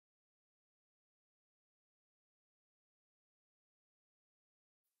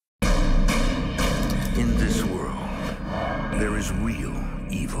is real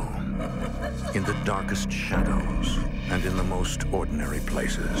evil in the darkest shadows and in the most ordinary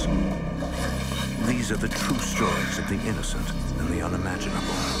places. These are the true stories of the innocent and the unimaginable.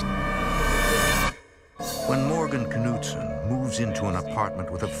 When Morgan Knudsen moves into an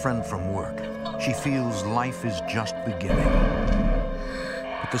apartment with a friend from work, she feels life is just beginning.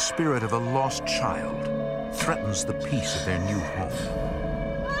 But the spirit of a lost child threatens the peace of their new home.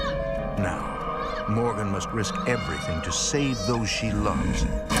 Now, Morgan must risk everything to save those she loves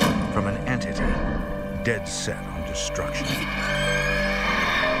from an entity dead set on destruction.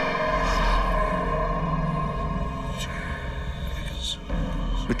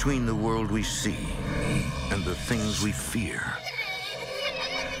 Between the world we see and the things we fear,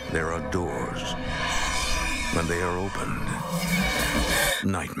 there are doors. When they are opened,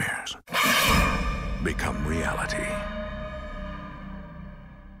 nightmares become reality.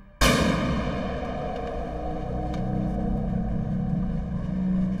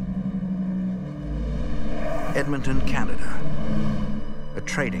 Edmonton, Canada, a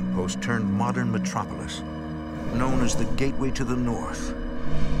trading post turned modern metropolis, known as the Gateway to the North.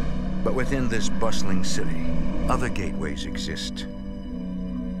 But within this bustling city, other gateways exist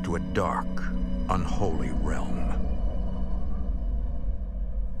to a dark, unholy realm.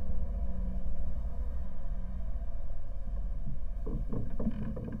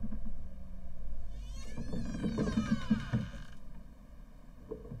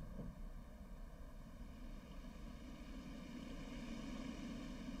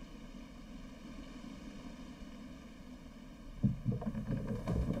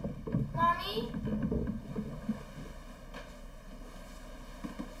 Mommy?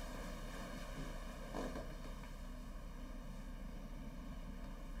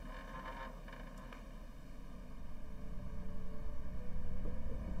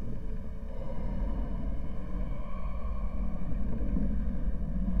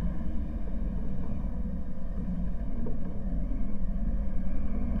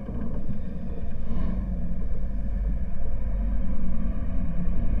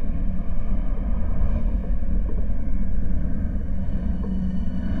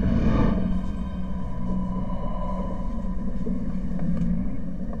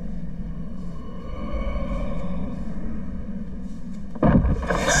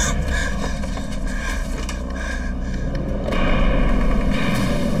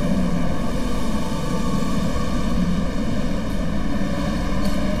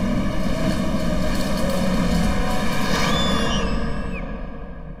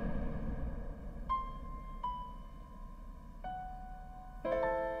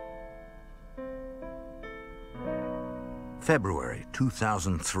 February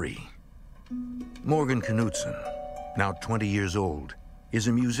 2003. Morgan Knudsen, now 20 years old, is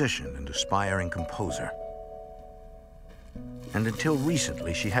a musician and aspiring composer. And until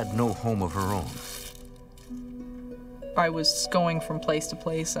recently, she had no home of her own. I was going from place to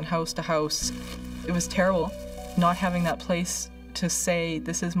place and house to house. It was terrible, not having that place to say,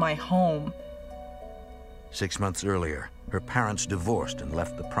 this is my home. 6 months earlier, her parents divorced and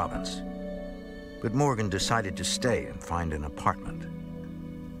left the province. But Morgan decided to stay and find an apartment.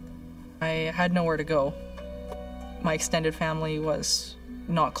 I had nowhere to go. My extended family was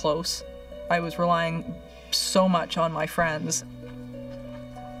not close. I was relying so much on my friends.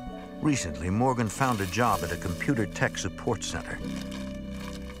 Recently, Morgan found a job at a computer tech support center.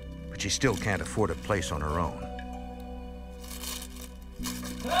 But she still can't afford a place on her own.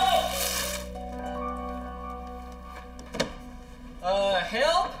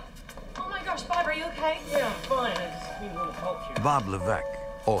 Help? Oh my gosh, Bob, are you okay? Yeah, I'm fine. I just need a little help here. Bob Levesque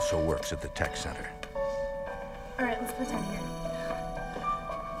also works at the tech center. All right, let's pretend here.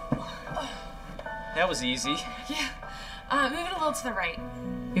 That was easy. Yeah. Move it a little to the right.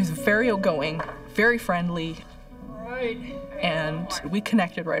 He was very outgoing, very friendly, Right. and we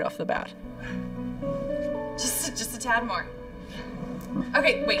connected right off the bat. Just a tad more.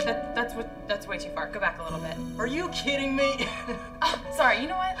 Okay, wait, that's way too far. Go back a little bit. Are you kidding me? Oh, sorry, you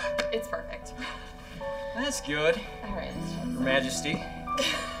know what? It's perfect. That's good. All right, let's try. Your Majesty.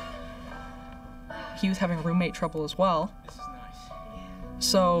 He was having roommate trouble as well. This is nice.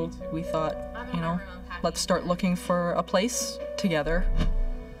 So we thought, you know, let's start looking for a place together.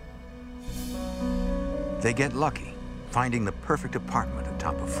 They get lucky, finding the perfect apartment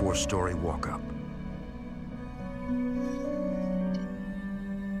atop a 4-story walk-up.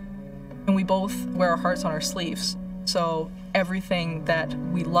 And we both wear our hearts on our sleeves. So everything that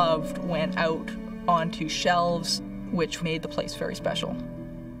we loved went out onto shelves, which made the place very special.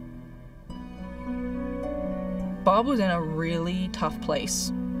 Bob was in a really tough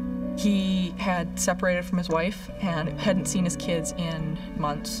place. He had separated from his wife and hadn't seen his kids in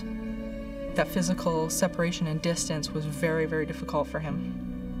months. That physical separation and distance was very, very difficult for him.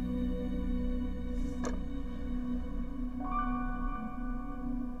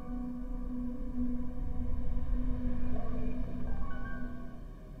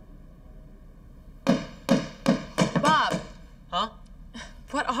 Bob, Huh?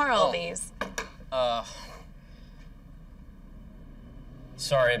 what are all Oh. these?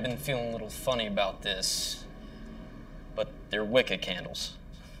 Sorry, I've been feeling a little funny about this. But they're Wicca candles.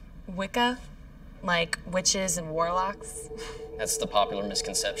 Wicca? Like witches and warlocks? That's the popular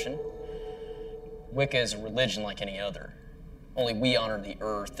misconception. Wicca is a religion like any other. Only we honor the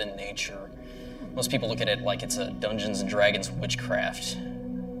earth and nature. Most people look at it like it's a Dungeons and Dragons witchcraft.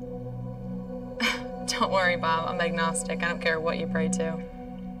 Don't worry, Bob. I'm agnostic. I don't care what you pray to.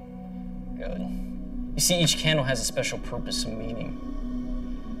 Good. You see, each candle has a special purpose and meaning.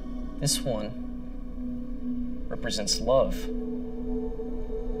 This one represents love.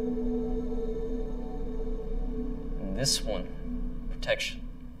 And this one, protection.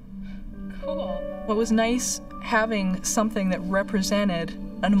 Cool. What was nice having something that represented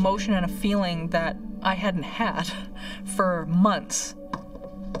an emotion and a feeling that I hadn't had for months.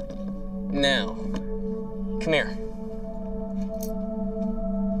 Now, come here.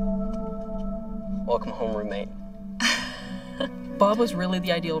 Welcome home, roommate. Bob was really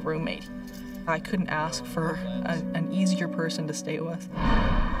the ideal roommate. I couldn't ask for an easier person to stay with.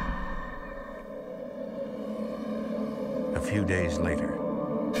 A few days later,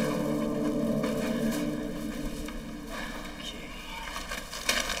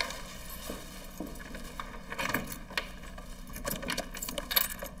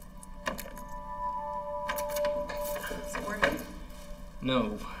 Is it working?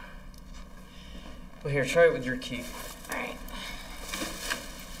 No. Well, here, try it with your key. All right.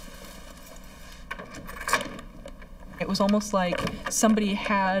 It was almost like somebody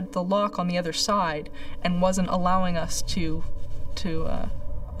had the lock on the other side and wasn't allowing us to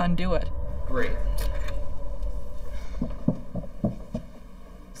undo it. Great.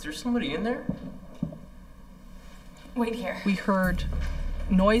 Is there somebody in there? Wait here. We heard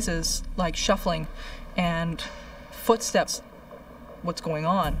noises like shuffling and footsteps. What's going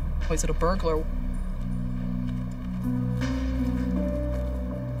on? Was it a burglar?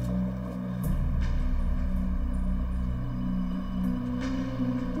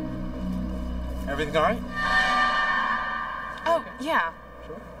 Everything all right? Oh, yeah.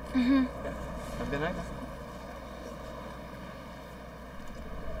 Sure. Mm-hmm. Okay. Have a good night.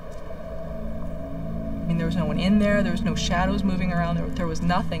 I mean, there was no one in there. There was no shadows moving around. There was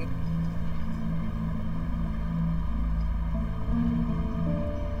nothing.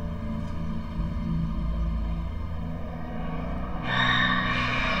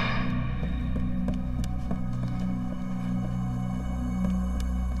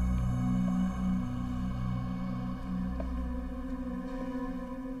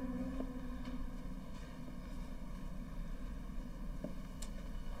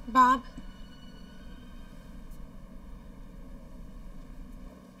 Bob?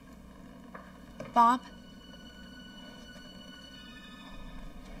 Bob?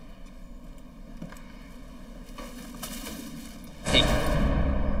 Hey.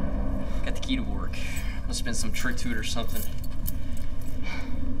 Got the key to work. Must have been some trick to it or something.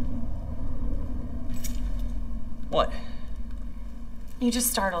 What? You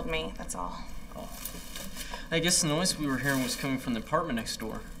just startled me, that's all. Oh. I guess the noise we were hearing was coming from the apartment next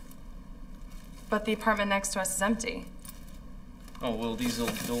door. But the apartment next to us is empty. Oh, well, these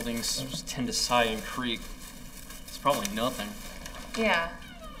old buildings tend to sigh and creak. It's probably nothing. Yeah.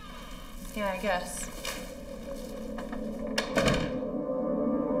 Yeah, I guess.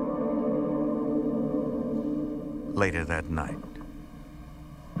 later that night.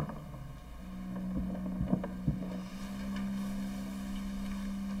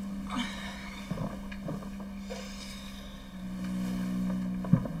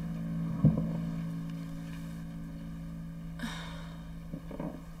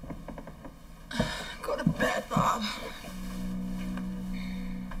 Go to bed, Bob.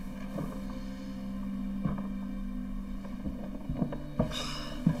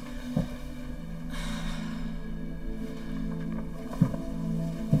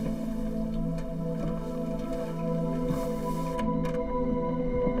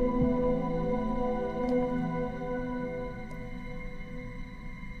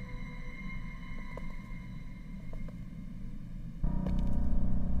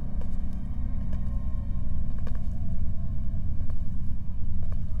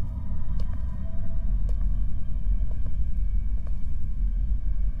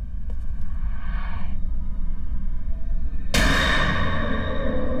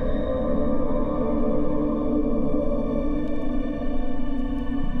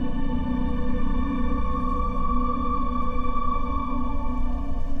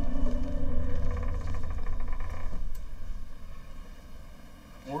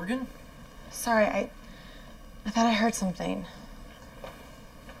 Sorry, I thought I heard something.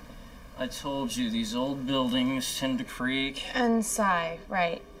 I told you, these old buildings tend to creak. And sigh,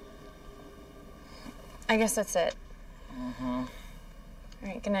 right. I guess that's it. Mm-hmm. All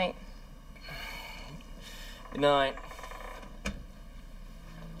right, good night. Good night.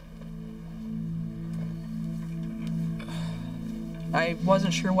 I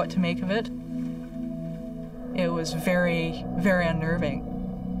wasn't sure what to make of it. It was very, very unnerving.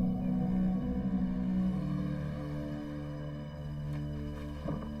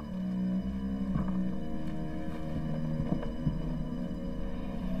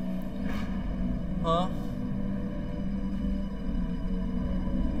 Huh?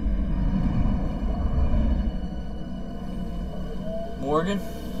 Morgan?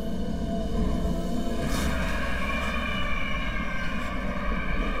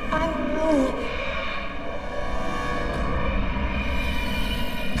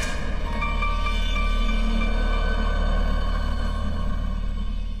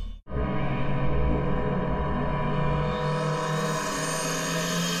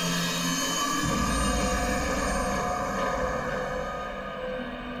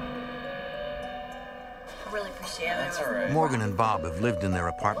 That's all right. Morgan and Bob have lived in their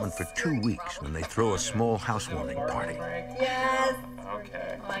apartment for 2 weeks when they throw a small housewarming party. Yes.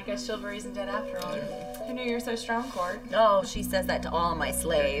 Okay. Well, I guess chivalry isn't dead after all. Who knew you were so strong, Court? Oh, she says that to all my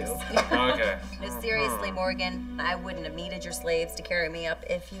slaves. Okay. No, seriously, Morgan, I wouldn't have needed your slaves to carry me up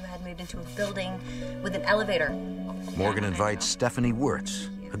if you had moved into a building with an elevator. Morgan invites Stephanie Wirtz,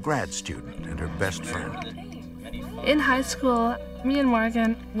 a grad student and her best friend. In high school, me and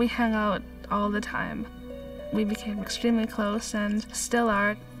Morgan, we hung out all the time. We became extremely close and still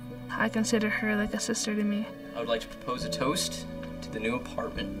are. I consider her like a sister to me. I would like to propose a toast to the new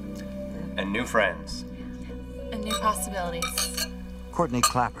apartment. And new friends. And new possibilities. Courtney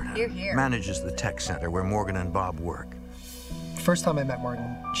Clapperton Hear, hear. manages the tech center where Morgan and Bob work. First time I met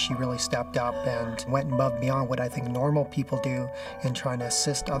Morgan, she really stepped up and went above and beyond what I think normal people do in trying to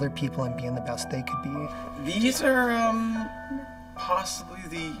assist other people in being the best they could be. These are, possibly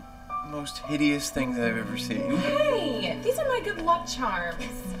the most hideous things I've ever seen. Hey, these are my good luck charms.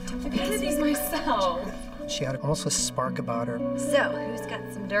 I painted these myself. She had almost a spark about her. So, who's got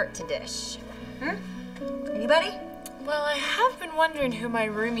some dirt to dish? Anybody? Well, I have been wondering who my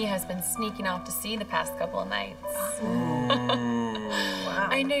roomie has been sneaking off to see the past couple of nights. Wow.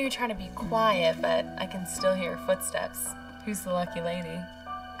 I know you're trying to be quiet, but I can still hear footsteps. Who's the lucky lady?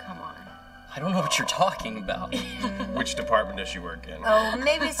 Come on. I don't know what you're talking about. Which department does she work in? Oh,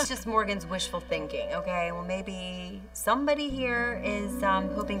 maybe it's just Morgan's wishful thinking, okay? Well, maybe somebody here is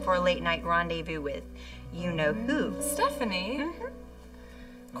hoping for a late night rendezvous with you-know-who. Stephanie?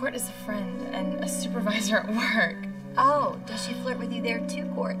 Court is a friend and a supervisor at work. Oh, does she flirt with you there too,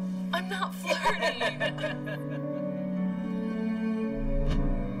 Court? I'm not flirting.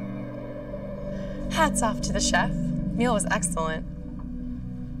 Hats off to the chef. Meal was excellent.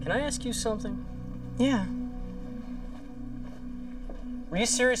 Can I ask you something? Yeah. Were you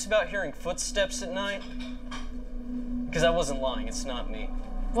serious about hearing footsteps at night? Because I wasn't lying, it's not me.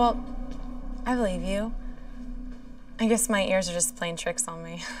 Well, I believe you. I guess my ears are just playing tricks on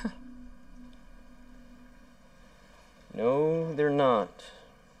me. No, they're not.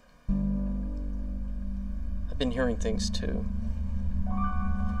 I've been hearing things too.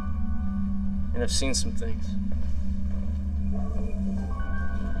 And I've seen some things.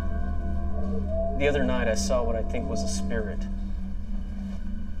 The other night I saw what I think was a spirit.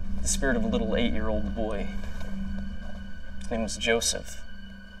 The spirit of a little 8-year-old boy. His name was Joseph.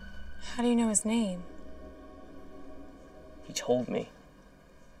 How do you know his name? He told me.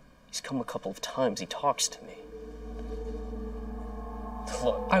 He's come a couple of times. He talks to me.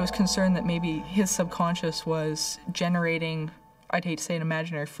 Look, I was concerned that maybe his subconscious was generating, I'd hate to say an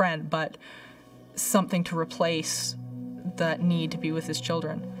imaginary friend, but something to replace that need to be with his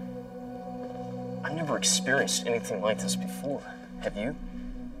children. I've never experienced anything like this before. Have you?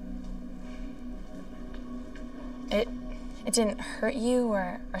 It didn't hurt you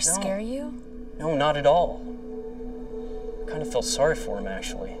or scare you? No, not at all. I kind of felt sorry for him,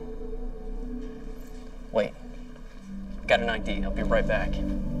 actually. Wait. Got an idea. I'll be right back.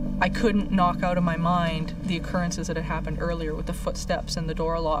 I couldn't knock out of my mind the occurrences that had happened earlier with the footsteps and the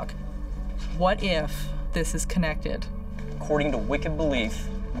door lock. What if this is connected? According to Wicked belief,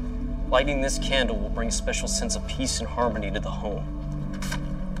 lighting this candle will bring a special sense of peace and harmony to the home.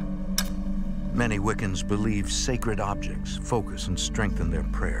 Many Wiccans believe sacred objects focus and strengthen their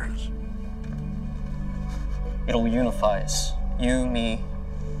prayers. It'll unify us. You, me,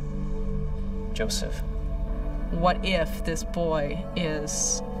 Joseph. What if this boy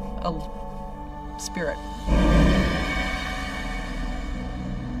is spirit.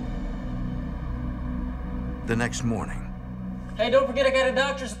 The next morning, Hey, don't forget I got a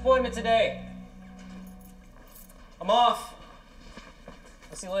doctor's appointment today. I'm off.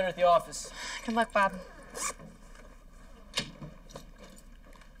 I'll see you later at the office. Good luck, Bob.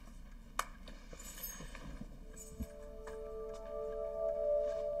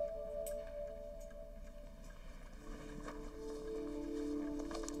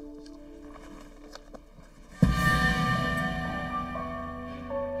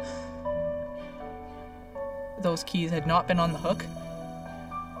 Those keys had not been on the hook.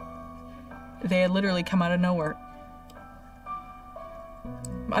 They had literally come out of nowhere.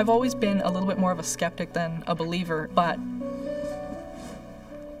 I've always been a little bit more of a skeptic than a believer, but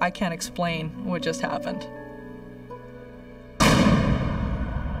I can't explain what just happened.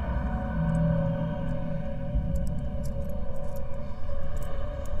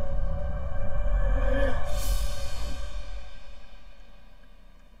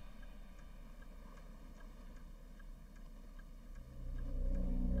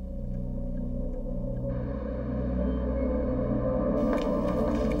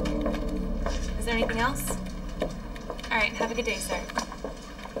 Is there anything else? All right, have a good day, sir.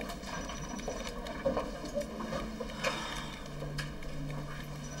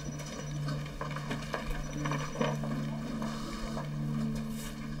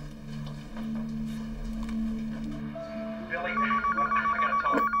 Billy, I gotta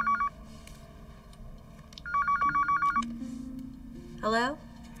talk. Hello?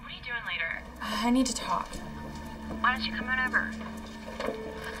 What are you doing later? I need to talk. Why don't you come on over?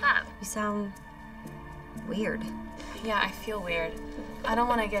 What's up? You sound weird. Yeah, I feel weird. I don't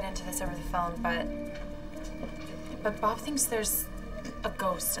want to get into this over the phone, but Bob thinks there's a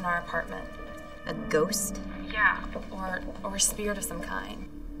ghost in our apartment. A ghost? Yeah, or a spirit of some kind.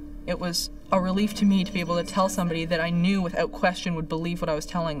 It was a relief to me to be able to tell somebody that I knew without question would believe what I was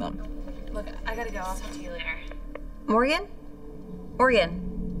telling them. Look, I gotta go. I'll talk to you later. Morgan? Morgan?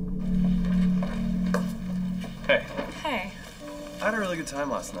 Hey, Hey. I had a really good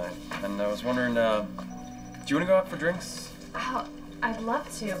time last night, and I was wondering, do you want to go out for drinks? Oh, I'd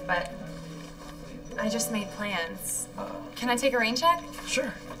love to, but I just made plans. Can I take a rain check?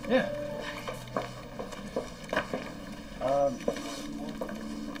 Sure, yeah. Have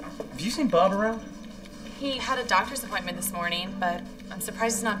you seen Bob around? He had a doctor's appointment this morning, but I'm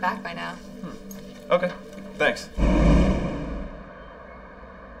surprised he's not back by now. Okay, thanks.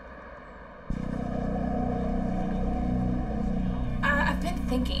 I've been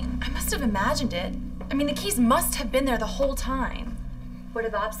thinking. I must have imagined it. I mean, the keys must have been there the whole time. What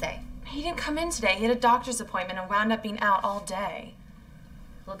did Bob say? He didn't come in today. He had a doctor's appointment and wound up being out all day.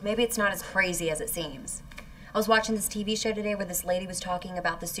 Look, maybe it's not as crazy as it seems. I was watching this TV show today where this lady was talking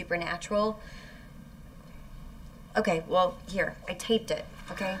about the supernatural. Okay, well, here, I taped it,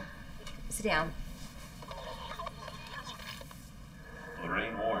 okay? Sit down.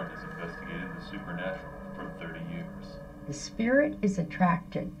 Lorraine Warren has investigated the supernatural for 30 years. The spirit is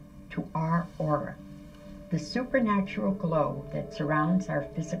attracted to our aura, the supernatural glow that surrounds our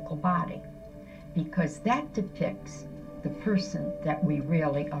physical body, because that depicts the person that we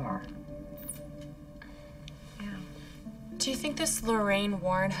really are. Yeah. Do you think this Lorraine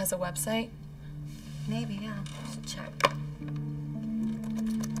Warren has a website? Maybe, yeah. I should check.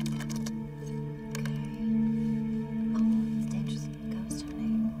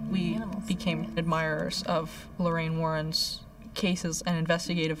 We became admirers of Lorraine Warren's cases and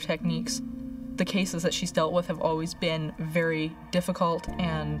investigative techniques. The cases that she's dealt with have always been very difficult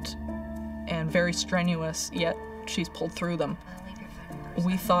and very strenuous, yet she's pulled through them.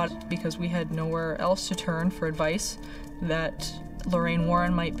 We thought, because we had nowhere else to turn for advice, that Lorraine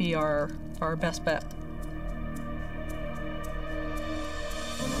Warren might be our best bet.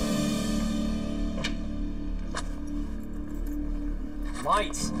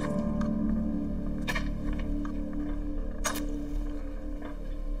 Lights.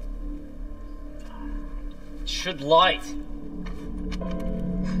 Should light.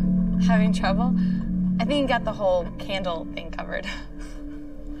 Having trouble? I think you got the whole candle thing covered.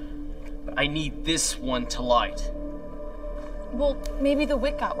 I need this one to light. Well, maybe the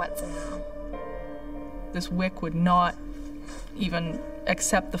wick got wet somehow. This wick would not even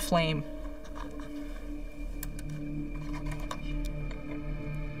accept the flame.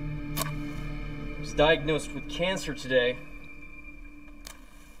 I was diagnosed with cancer today.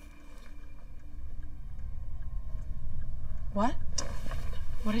 What?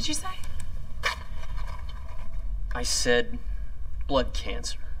 What did you say? I said blood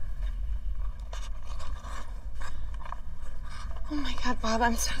cancer. Oh my God, Bob,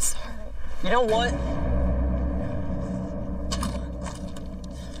 I'm so sorry. You know what?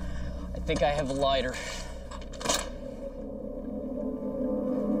 I think I have a lighter.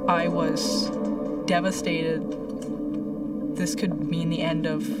 I was devastated. This could mean the end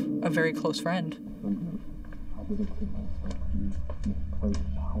of a very close friend.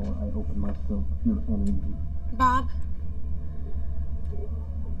 Bob?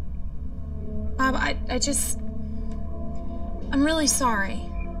 Bob, I'm really sorry.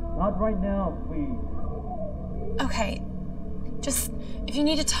 Not right now, please. Okay, just, if you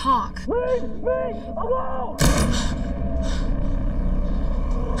need to talk. Please, alone!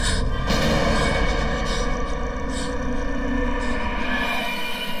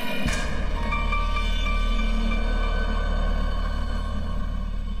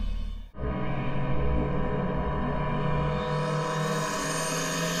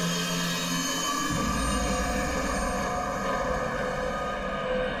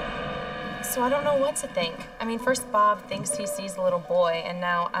 So I don't know what to think. I mean, first Bob thinks he sees a little boy, and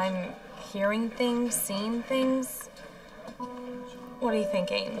now I'm hearing things, seeing things. What are you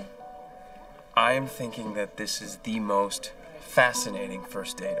thinking? I am thinking that this is the most fascinating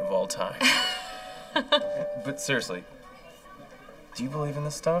first date of all time. But seriously, do you believe in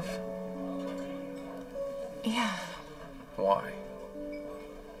this stuff? Yeah. Why?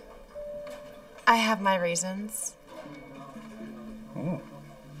 I have my reasons. Ooh,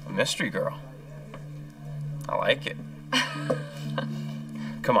 a mystery girl. I like it.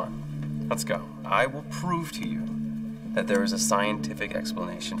 Come on, let's go. I will prove to you that there is a scientific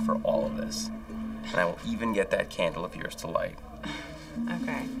explanation for all of this. And I will even get that candle of yours to light.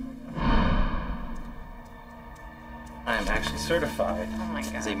 Okay. I am actually certified Oh my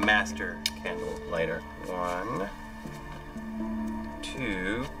God. as a master candle lighter. 1,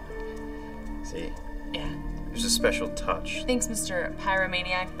 2. See? Yeah. There's a special touch. Thanks, Mr.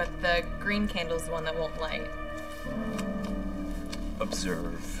 Pyromaniac, but the green candle's the one that won't light.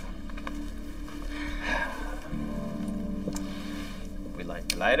 Observe. We light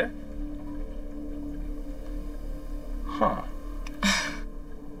the lighter. Huh.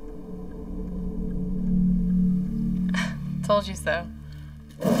 Told you so.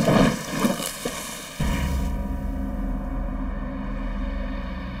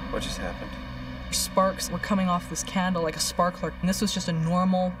 What just happened? Sparks were coming off this candle like a sparkler, and this was just a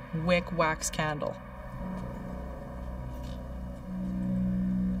normal wick wax candle.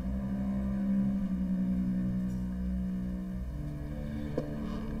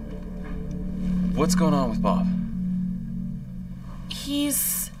 What's going on with Bob?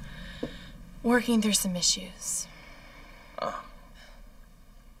 He's working through some issues. Oh.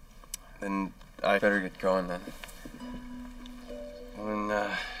 Then I better get going then. Well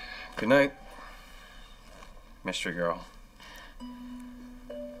then, good night, mystery girl.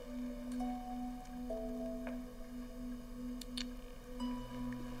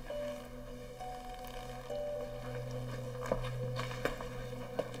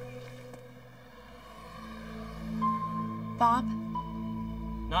 Bob?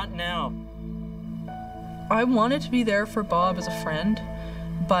 Not now. I wanted to be there for Bob as a friend,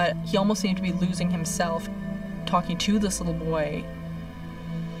 but he almost seemed to be losing himself talking to this little boy.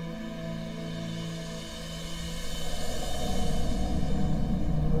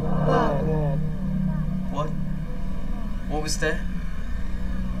 Bob. What? What was that?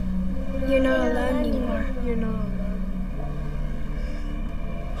 You're not alone anymore. You're not alone.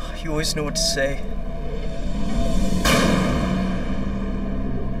 You always know what to say.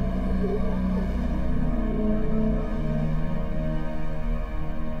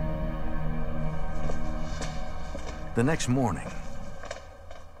 The next morning,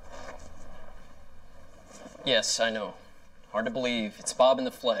 Yes, I know. Hard to believe. It's Bob in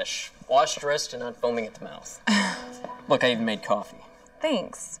the flesh. Washed, dressed, and not foaming at the mouth. Look, I even made coffee.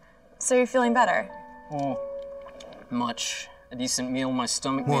 Thanks. So you're feeling better? Oh, much. A decent meal in my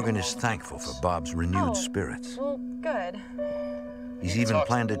stomach. Morgan is thankful for Bob's renewed spirits. Well, good. He's even Talk to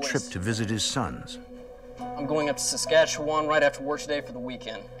planned the a boys. trip to visit his sons. I'm going up to Saskatchewan right after work today for the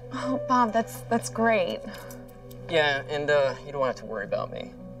weekend. Oh, Bob, that's great. Yeah, and you don't have to worry about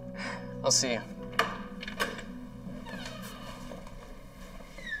me. I'll see you.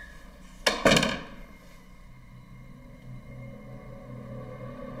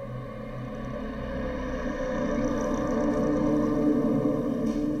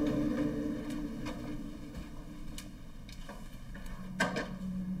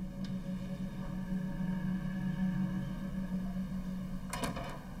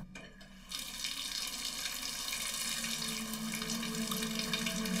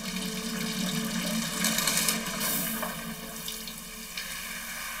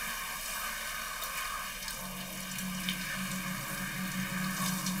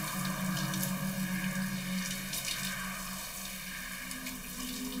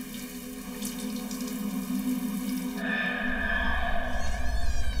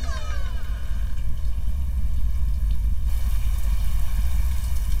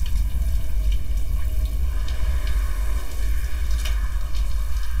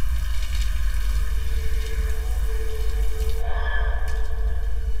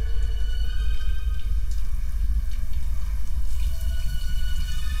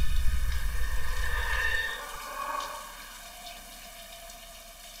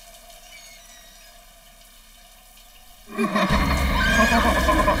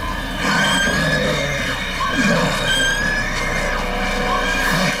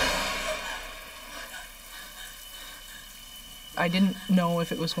 I didn't know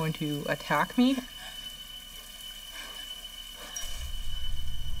if it was going to attack me.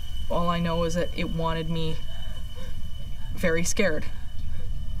 All I know is that it wanted me very scared.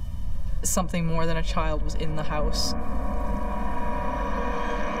 Something more than a child was in the house.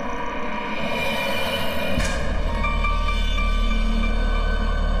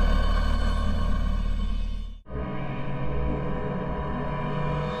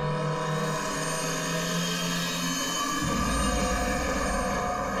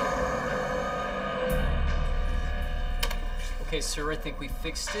 Okay, sir, I think we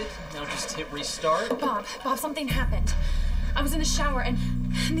fixed it. Now just hit restart. Bob, something happened. I was in the shower and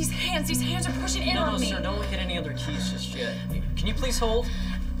these hands are pushing in on me. No, sir, don't hit any other keys just yet. Can you please hold?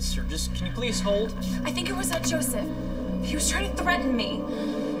 Sir, can you please hold? I think it was Joseph. He was trying to threaten me.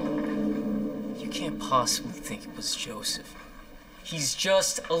 You can't possibly think it was Joseph. He's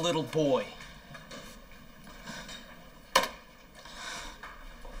just a little boy.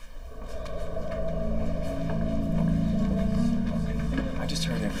 I just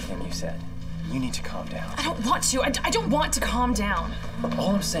heard everything you said. You need to calm down. I don't want to. I don't want to calm down. All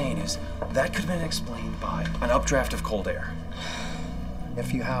I'm saying is that could have been explained by an updraft of cold air.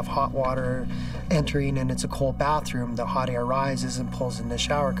 If you have hot water entering and it's a cold bathroom, the hot air rises and pulls in the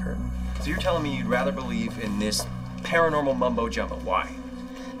shower curtain. So you're telling me you'd rather believe in this paranormal mumbo jumbo? Why?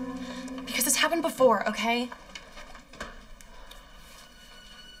 Because it's happened before, okay?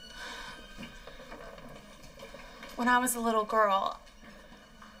 When I was a little girl,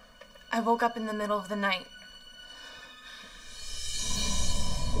 I woke up in the middle of the night.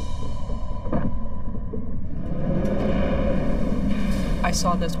 I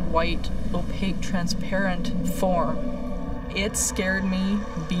saw this white, opaque, transparent form. It scared me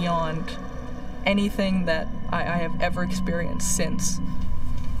beyond anything that I have ever experienced since.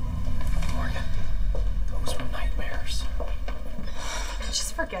 Morgan, those were nightmares.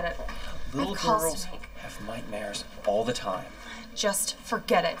 Just forget it. Little girls have nightmares all the time. Just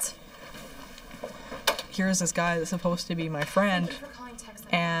forget it. Here's this guy that's supposed to be my friend,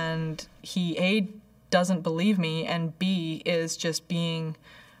 and he A, doesn't believe me, and B, is just being,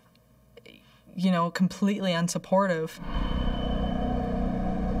 completely unsupportive.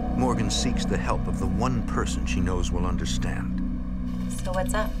 Morgan seeks the help of the one person she knows will understand. So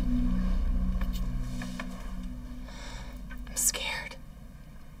what's up? I'm scared.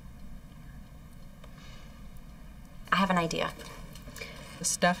 I have an idea.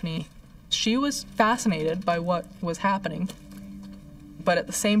 Stephanie, she was fascinated by what was happening, but at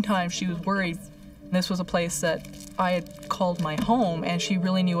the same time she was worried. This was a place that I had called my home, and she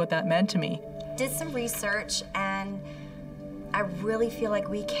really knew what that meant to me. Did some research, and I really feel like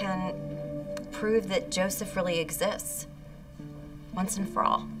we can prove that Joseph really exists, once and for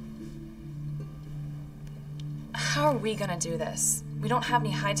all. How are we gonna do this? We don't have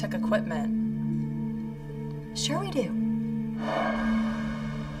any high-tech equipment. Sure we do.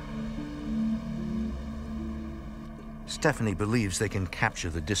 Stephanie believes they can capture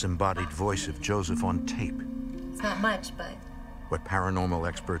the disembodied voice of Joseph on tape. It's not much, but... What paranormal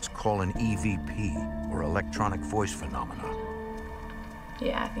experts call an EVP, or electronic voice phenomena.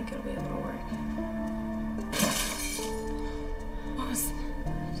 Yeah, I think it'll be able to work. What was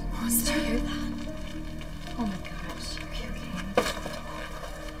that? Did you hear that? Oh my gosh.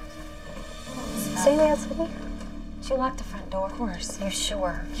 Say yes with me? Did you lock the front door? Of course. You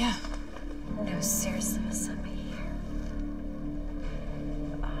sure? Yeah. No, seriously, was somebody here?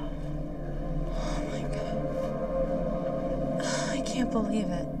 Oh my God. I can't believe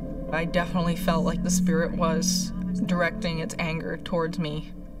it. I definitely felt like the spirit was directing its anger towards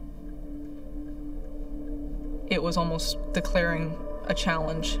me. It was almost declaring a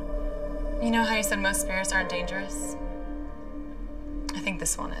challenge. You know how you said most spirits aren't dangerous? I think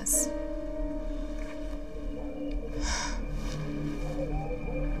this one is.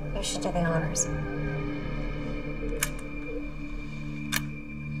 You should do the honors.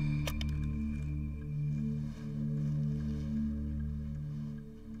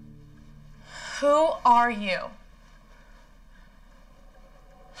 Who are you?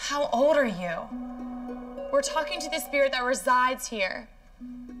 How old are you? We're talking to the spirit that resides here.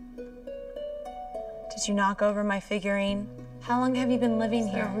 Did you knock over my figurine? How long have you been living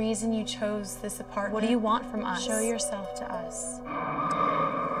here? The reason you chose this apartment? What do you want from us? Show yourself to us.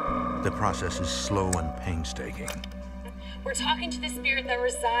 The process is slow and painstaking. We're talking to the spirit that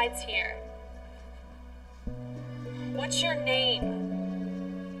resides here. What's your name?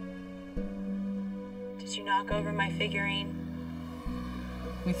 Did you knock over my figurine?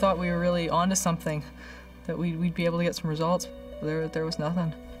 We thought we were really onto something, that we'd be able to get some results. There was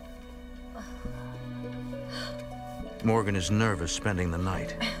nothing. Morgan is nervous spending the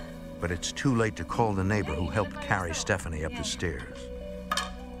night, but it's too late to call the neighbor who helped carry Stephanie up the stairs.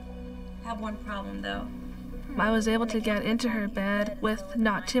 I have one problem, though. I was able to get into her bed with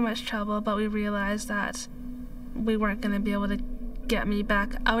not too much trouble, but we realized that we weren't going to be able to get me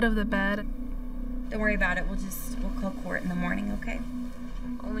back out of the bed. Don't worry about it. We'll call court in the morning, okay?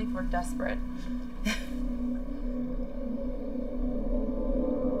 Only if we're desperate.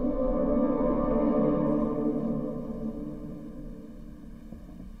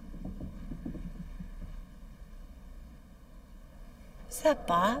 Is that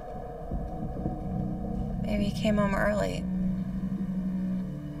Bob? Maybe he came home early.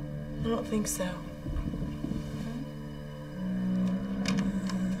 I don't think so.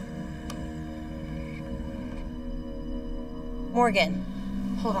 Morgan,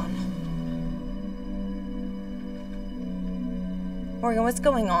 Hold on. Morgan, what's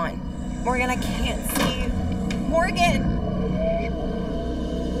going on? Morgan, I can't see you. Morgan!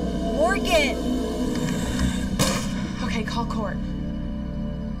 Morgan! Okay, call court.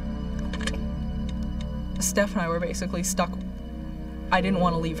 Steph and I were basically stuck. I didn't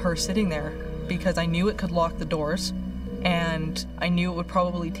want to leave her sitting there because I knew it could lock the doors, and I knew it would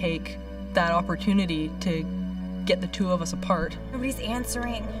probably take that opportunity to get the two of us apart. Nobody's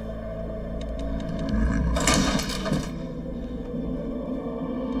answering.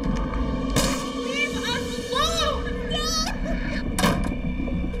 Leave us alone! No!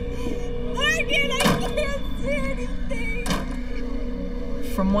 Morgan, I can't see anything!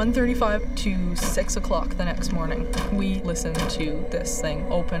 From 1:35 to 6 o'clock the next morning, we listened to this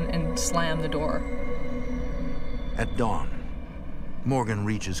thing open and slam the door. At dawn, Morgan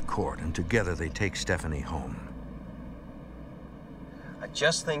reaches court, and together they take Stephanie home. I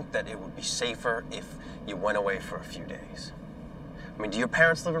just think that it would be safer if you went away for a few days. I mean, do your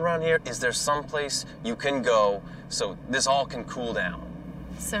parents live around here? Is there someplace you can go so this all can cool down?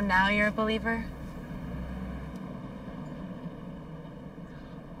 So now you're a believer?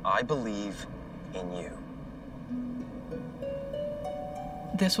 I believe in you.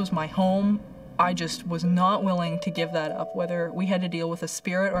 This was my home. I just was not willing to give that up, whether we had to deal with a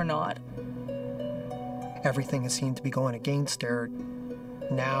spirit or not. Everything seemed to be going against her.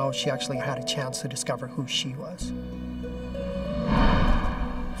 Now she actually had a chance to discover who she was.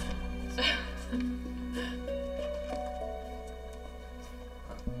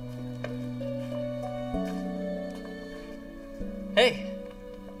 Hey,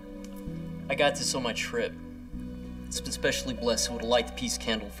 I got this on my trip. It's been specially blessed, so it'll light the peace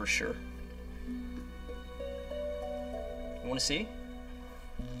candle for sure. You want to see?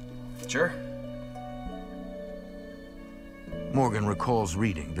 Sure. Morgan recalls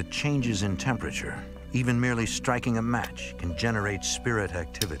reading that changes in temperature, even merely striking a match, can generate spirit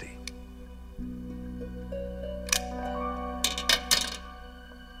activity.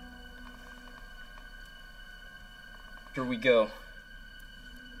 Here we go.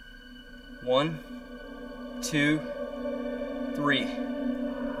 1, 2, 3.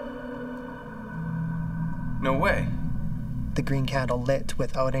 No way. The green candle lit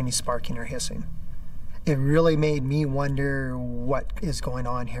without any sparking or hissing. It really made me wonder what is going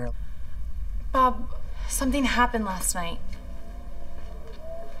on here. Bob, something happened last night.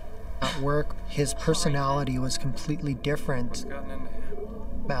 At work, his personality was completely different.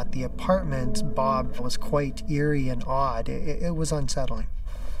 At the apartment, Bob was quite eerie and odd. It was unsettling.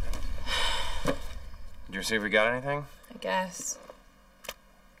 Did you see if we got anything? I guess.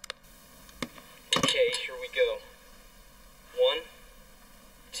 Okay, here we go. 1,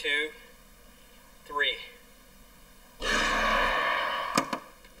 2, 3.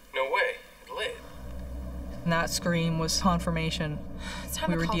 No way. It lit. And that scream was confirmation. It's time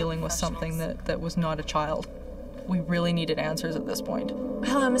We to were call the dealing with something professionals. that was not a child. We really needed answers at this point.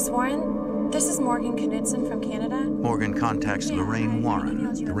 Hello, Miss Warren. This is Morgan Knudsen from Canada. Morgan contacts Lorraine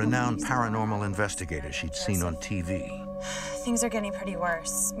Warren, the renowned paranormal investigator she'd seen on TV. Things are getting pretty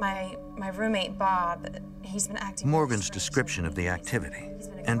worse. My roommate, Bob, he's been acting... Morgan's description of the activity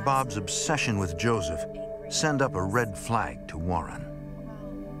and Bob's obsession with Joseph send up a red flag to Warren.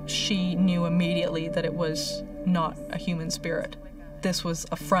 She knew immediately that it was not a human spirit. This was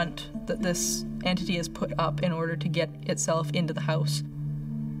a front that this entity has put up in order to get itself into the house.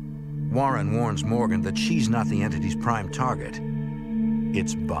 Warren warns Morgan that she's not the entity's prime target.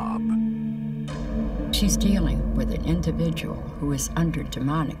 It's Bob. She's dealing with an individual who is under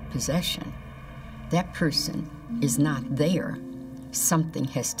demonic possession. That person is not there. Something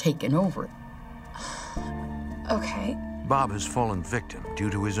has taken over. Okay. Bob has fallen victim due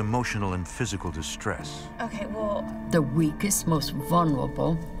to his emotional and physical distress. Okay, well... The weakest, most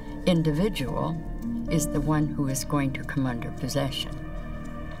vulnerable individual is the one who is going to come under possession.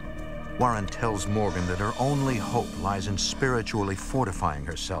 Warren tells Morgan that her only hope lies in spiritually fortifying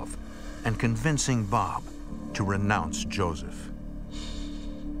herself and convincing Bob to renounce Joseph.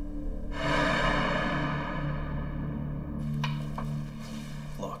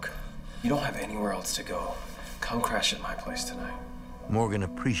 Look, you don't have anywhere else to go. Come crash at my place tonight. Morgan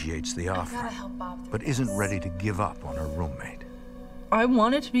appreciates the offer, help Bob but isn't ready to give up on her roommate. I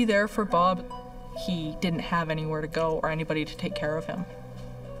wanted to be there for Bob. He didn't have anywhere to go or anybody to take care of him.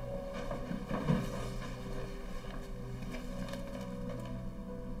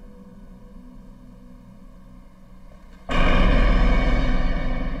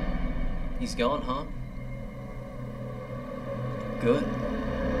 He's gone, huh? Good.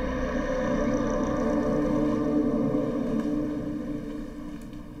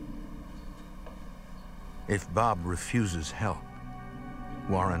 If Bob refuses help,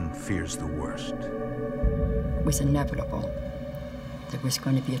 Warren fears the worst. It was inevitable. There was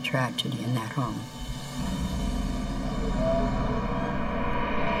going to be a tragedy in that home.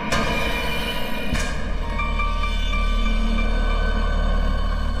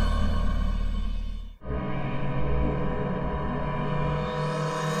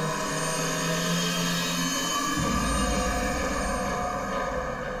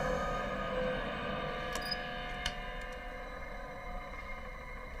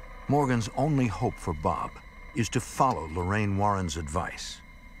 Morgan's only hope for Bob is to follow Lorraine Warren's advice.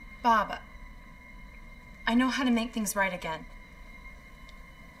 Bob, I know how to make things right again.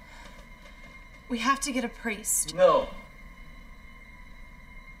 We have to get a priest. No.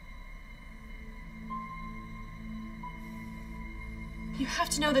 You have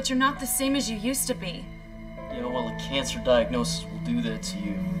to know that you're not the same as you used to be. Yeah, well, a cancer diagnosis will do that to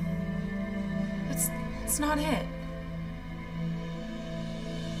you. It's not it.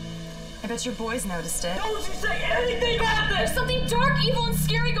 I bet your boys noticed it. Don't you say anything about this! There's something dark, evil, and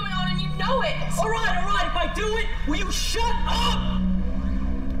scary going on, and you know it! All right, if I do it, will you shut up?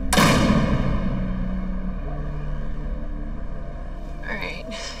 All right,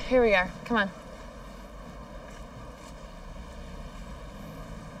 here we are. Come on.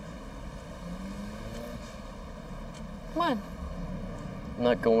 Come on. I'm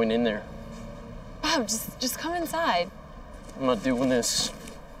not going in there. Bob, just come inside. I'm not doing this.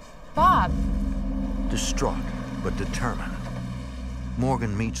 Bob. Distraught but determined,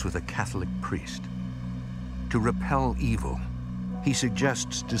 Morgan meets with a Catholic priest. To repel evil, he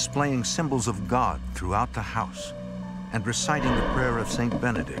suggests displaying symbols of God throughout the house and reciting the prayer of Saint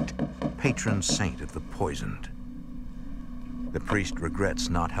Benedict, patron saint of the poisoned. The priest regrets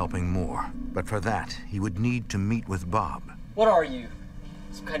not helping more, but for that, he would need to meet with Bob. What are you?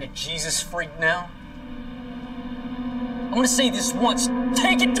 Some kind of Jesus freak now? I'm gonna say this once.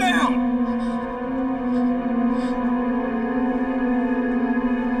 Take it down!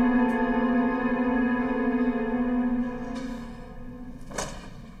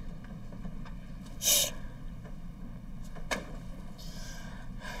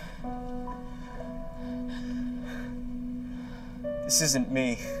 This isn't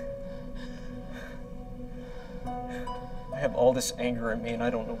me. I have all this anger in me and I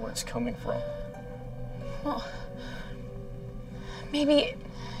don't know where it's coming from. Well, maybe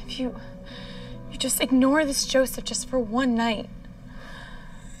if you just ignore this Joseph just for one night,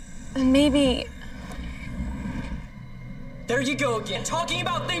 then maybe... There you go again, talking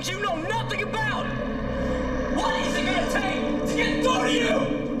about things you know nothing about! What is it gonna take to get through to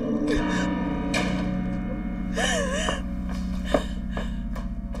you?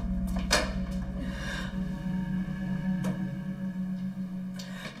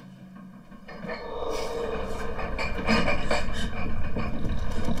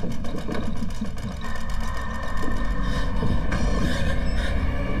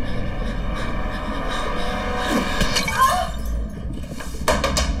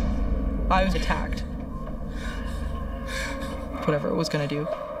 I was attacked. Whatever it was gonna do,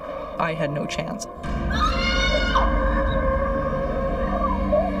 I had no chance.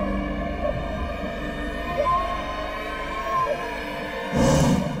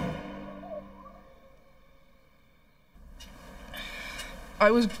 I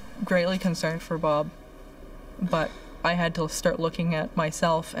was greatly concerned for Bob, but I had to start looking at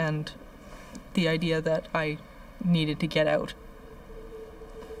myself and the idea that I needed to get out.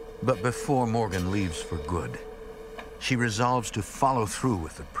 But before Morgan leaves for good, she resolves to follow through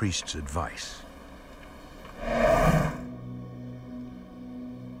with the priest's advice.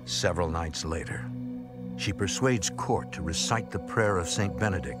 Several nights later, she persuades Court to recite the prayer of Saint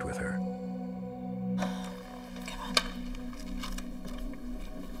Benedict with her.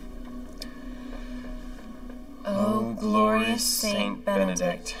 glorious Saint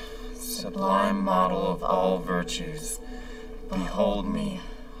Benedict, sublime model of all virtues, behold me,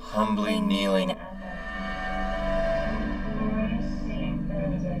 humbly kneeling.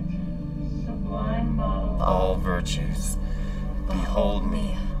 All virtues, behold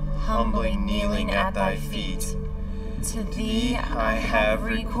me, humbly kneeling at thy feet. To thee I have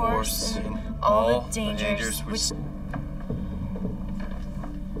recourse in all the dangers which...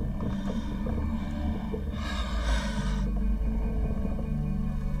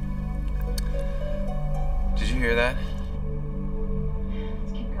 Did you hear that?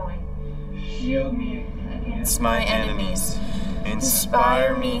 Let's keep going. Shield me against My enemies.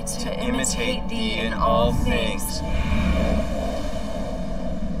 Inspire me to imitate thee in all things.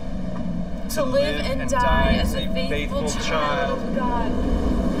 to live and die as a faithful child of God,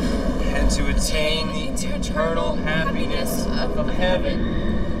 and to attain the eternal happiness of heaven.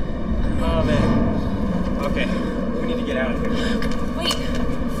 Amen. Okay, we need to get out of here. Wait.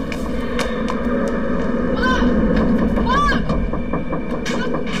 Mom! Mom!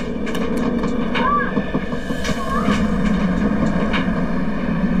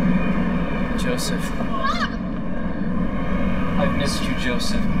 Joseph. I've missed you,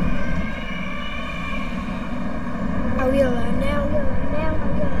 Joseph. Are we alone now? Are we alone now?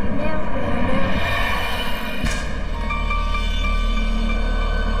 Are we alone now? Are we alone now?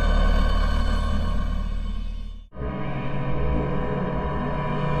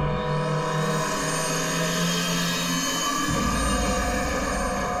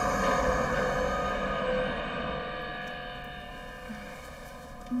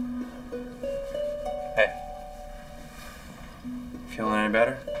 Hey. Feeling any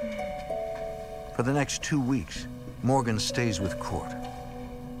better? For the next 2 weeks, Morgan stays with Court.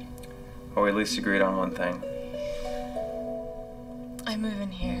 Or we at least agreed on one thing. I move in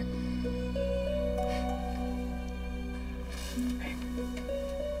here.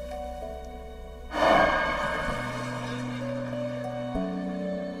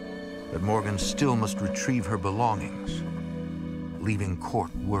 But Morgan still must retrieve her belongings, leaving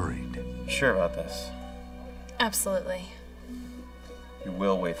Court worried. Sure about this? Absolutely. You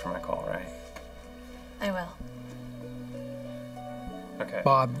will wait for my call, right? I will. Okay.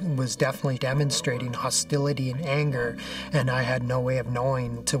 Bob was definitely demonstrating hostility and anger, and I had no way of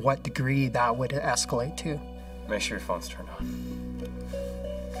knowing to what degree that would escalate to. Make sure your phone's turned on.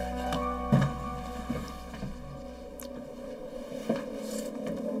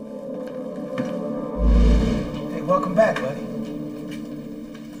 Hey, welcome back, buddy.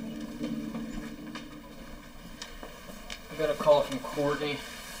 I got a call from Courtney.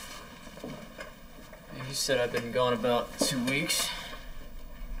 He said I've been gone about 2 weeks.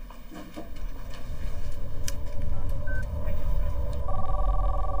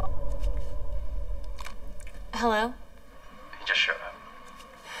 Hello? He just showed up.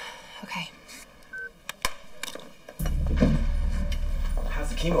 Okay. How's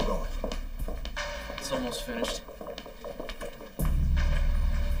the chemo going? It's almost finished.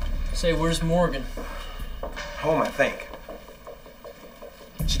 Say, where's Morgan? Home, I think.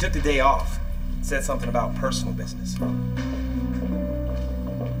 She took the day off. Said something about personal business.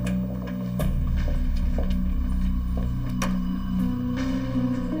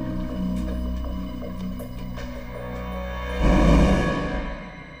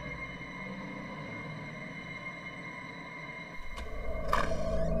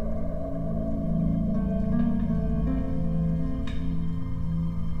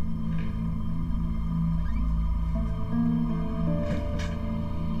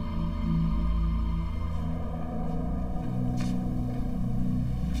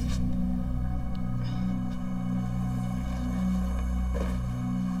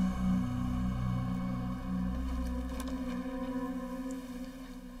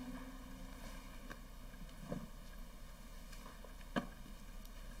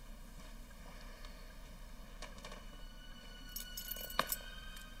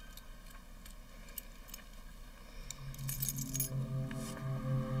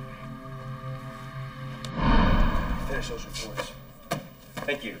 Finish those reports.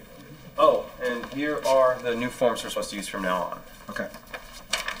 Thank you. Oh, and here are the new forms we're supposed to use from now on. Okay.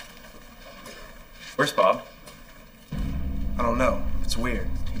 Where's Bob? I don't know. It's weird.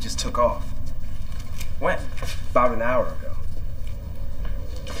 He just took off. When? About an hour ago.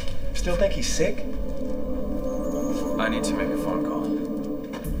 Still think he's sick? I need to make a phone call.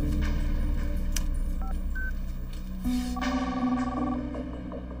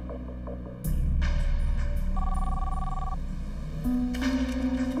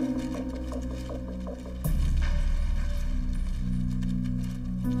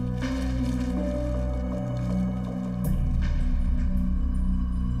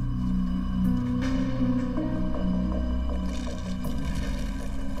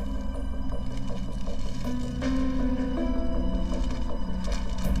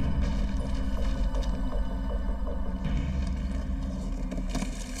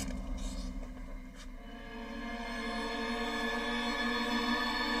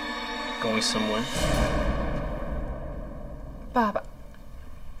 me somewhere. Bob,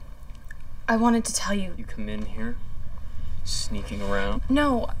 I wanted to tell you. You come in here, sneaking around.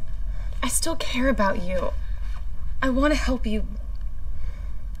 No, I still care about you. I want to help you,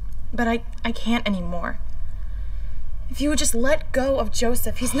 but I can't anymore. If you would just let go of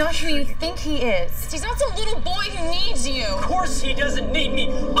Joseph, he's not who you think he is. He's not some little boy who needs you. Of course he doesn't need me.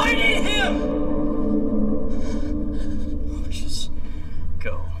 I need him! Just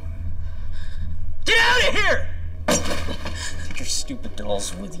go. Get out of here! Take your stupid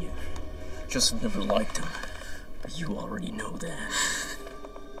dolls with you. Joseph never liked them, but you already know that.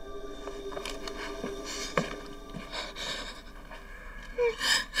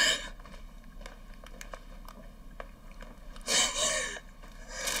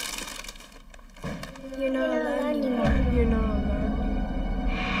 You're not alone anymore. You're not alone.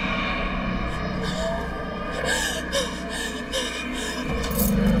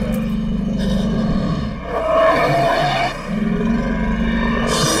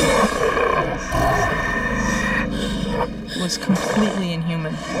 Was completely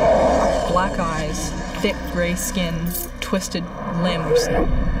inhuman. Black eyes, thick gray skin, twisted limbs.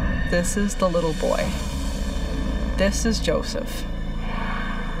 This is the little boy. This is Joseph.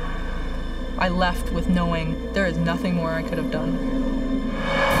 I left with knowing there is nothing more I could have done.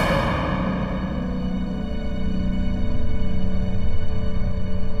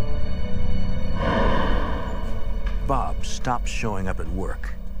 Bob stops showing up at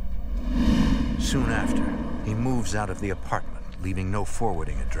work. Soon after, he moves out of the apartment, leaving no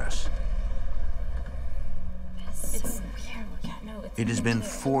forwarding address. It's here, look at no. It has been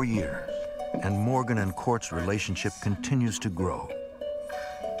 4 years, and Morgan and Court's relationship continues to grow.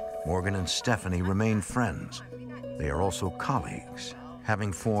 Morgan and Stephanie remain friends. They are also colleagues,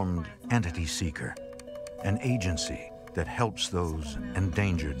 having formed Entity Seeker, an agency that helps those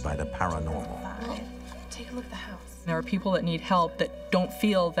endangered by the paranormal. Take a look at the house. There are people that need help that don't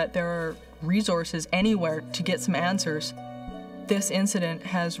feel that there are resources anywhere to get some answers. This incident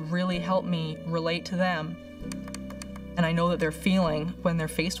has really helped me relate to them. And I know that they're feeling when they're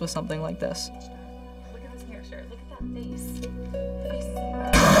faced with something like this. Look at this hair shirt. Look at that face.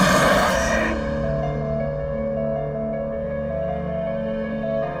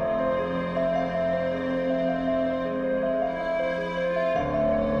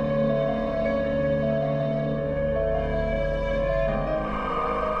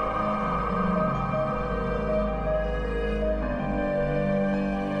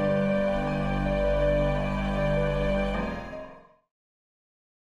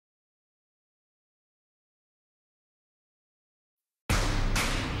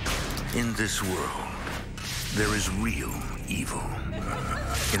 In this world, there is real evil.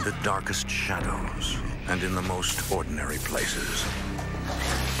 In the darkest shadows and in the most ordinary places.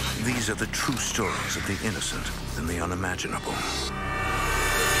 These are the true stories of the innocent and the unimaginable.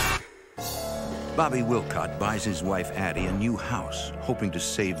 Bobby Wilcott buys his wife Addie a new house, hoping to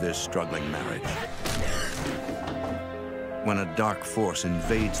save their struggling marriage. When a dark force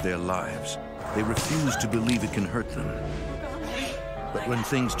invades their lives, they refuse to believe it can hurt them. But when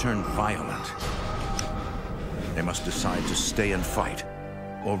things turn violent, they must decide to stay and fight,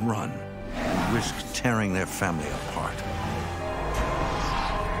 or run, and risk tearing their family apart.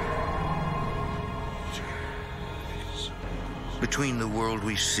 Between the world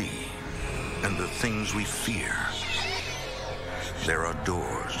we see and the things we fear, there are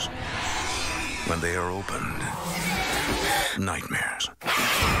doors. When they are opened, nightmares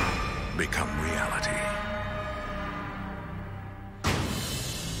become reality.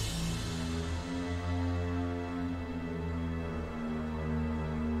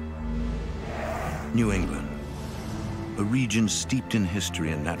 New England, a region steeped in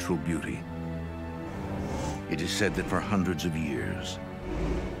history and natural beauty. It is said that for hundreds of years,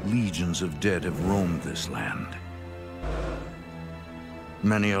 legions of dead have roamed this land.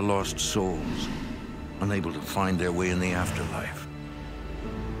 Many are lost souls, unable to find their way in the afterlife.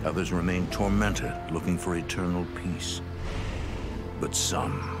 Others remain tormented, looking for eternal peace. But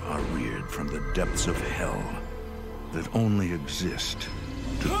some are reared from the depths of hell that only exist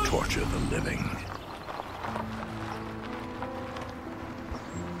to torture the living.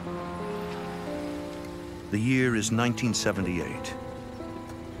 The year is 1978.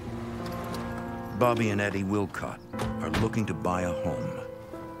 Bobby and Eddie Wilcott are looking to buy a home.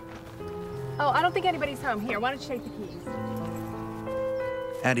 Oh, I don't think anybody's home. Here, why don't you take the keys?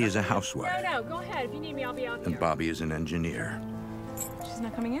 Addie is a housewife. No, go ahead. If you need me, I'll be out here. And Bobby is an engineer. She's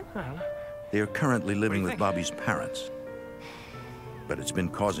not coming in? They are currently living with Bobby's parents, but it's been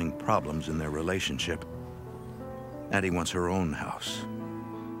causing problems in their relationship. Addie wants her own house,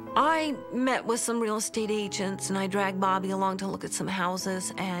 I met with some real estate agents, and I dragged Bobby along to look at some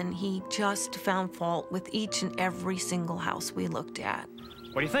houses, and he just found fault with each and every single house we looked at.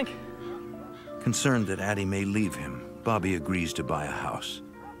 What do you think? Concerned that Addie may leave him, Bobby agrees to buy a house,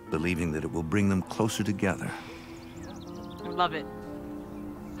 believing that it will bring them closer together. I love it.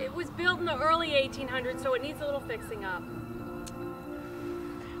 It was built in the early 1800s, so it needs a little fixing up.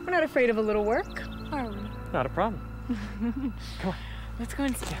 We're not afraid of a little work, are we? Not a problem. Come on. Let's go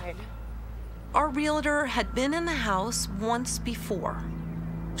inside. Our realtor had been in the house once before.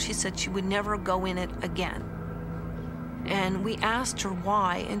 She said she would never go in it again. And we asked her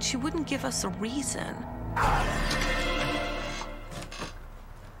why, and she wouldn't give us a reason.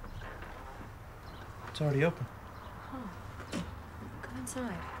 It's already open. Oh. Go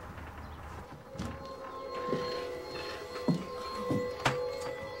inside.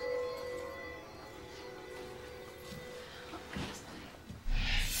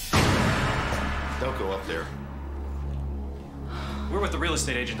 Don't go up there. We're with the real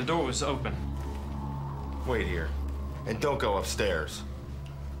estate agent. The door was open. Wait here. And don't go upstairs.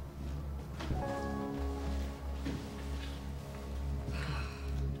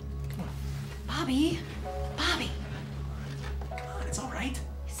 Bobby! Bobby! Come on, it's all right.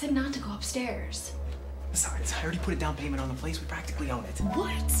 He said not to go upstairs. Besides, I already put a down payment on the place. We practically own it.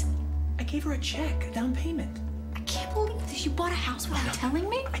 What? I gave her a check, a down payment. I can't believe this. You bought a house without telling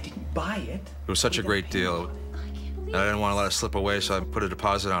me? I didn't buy it. It was such a great deal. And I didn't want to let it slip away, so I put a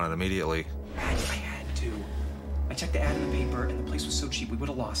deposit on it immediately. I had to. I checked the ad in the paper, and the place was so cheap we would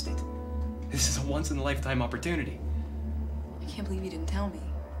have lost it. This is a once-in-a-lifetime opportunity. I can't believe you didn't tell me.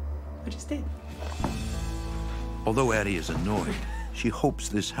 I just did. Although Addie is annoyed, she hopes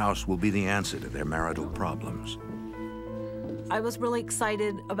this house will be the answer to their marital problems. I was really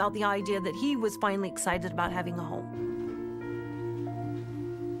excited about the idea that he was finally excited about having a home.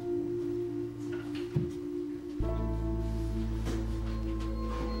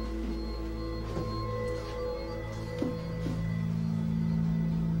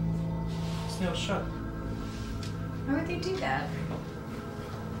 It's nailed shut. Why would they do that?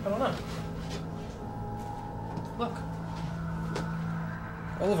 I don't know. Look.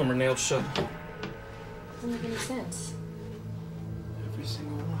 All of them are nailed shut. Doesn't make any sense. Every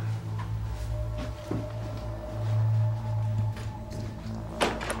single one.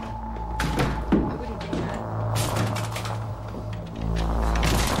 I wouldn't do that.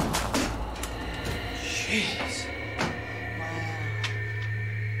 Jeez.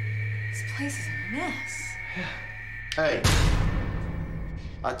 This place is a mess. Hey.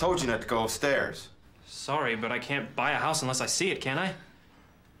 I told you not to go upstairs. Sorry, but I can't buy a house unless I see it, can I?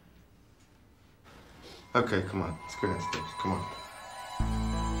 Okay, come on. Let's go downstairs. Come on.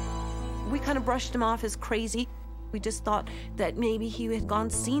 We kind of brushed him off as crazy. We just thought that maybe he had gone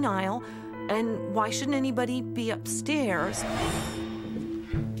senile, and why shouldn't anybody be upstairs? Right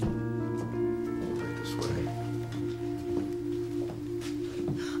this way.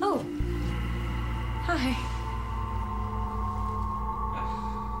 Oh. Hi.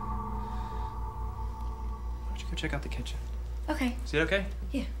 Why don't you go check out the kitchen? Okay. Is it okay?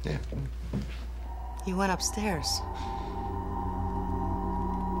 Yeah. Yeah. He went upstairs.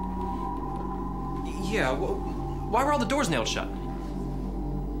 Yeah, why were all the doors nailed shut?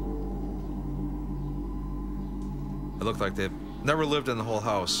 It looked like they've never lived in the whole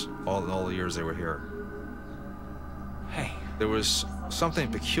house all the years they were here. Hey. There was something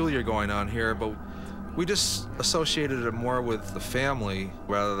peculiar going on here, but we just associated it more with the family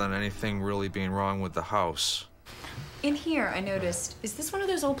rather than anything really being wrong with the house. In here, I noticed, is this one of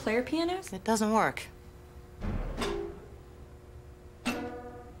those old player pianos? It doesn't work.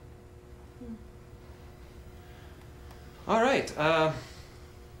 All right,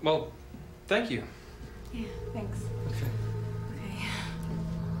 well, thank you. Yeah, thanks. Okay. Okay.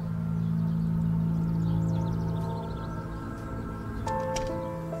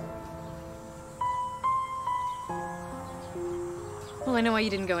 Well, I know why you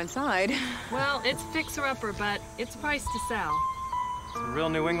didn't go inside. Well, it's fixer-upper, but it's priced to sell. It's a real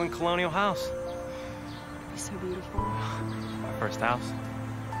New England colonial house. It's so beautiful. My first house.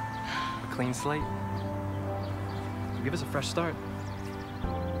 A clean slate. Give us a fresh start.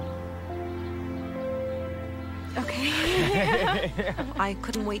 Okay. I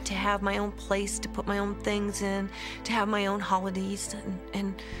couldn't wait to have my own place, to put my own things in, to have my own holidays,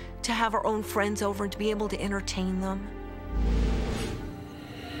 and to have our own friends over and to be able to entertain them.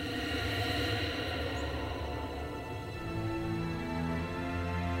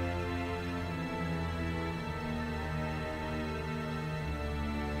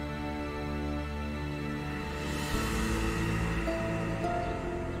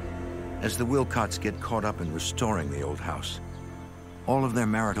 As the Wilcotts get caught up in restoring the old house, all of their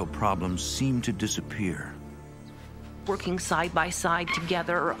marital problems seem to disappear. Working side by side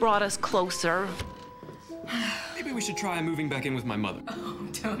together brought us closer. Maybe we should try moving back in with my mother. Oh,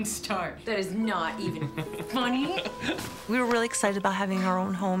 don't start. That is not even funny. We were really excited about having our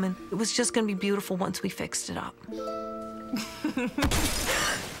own home, and it was just going to be beautiful once we fixed it up.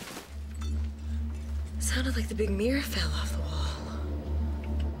 Sounded like the big mirror fell off the wall.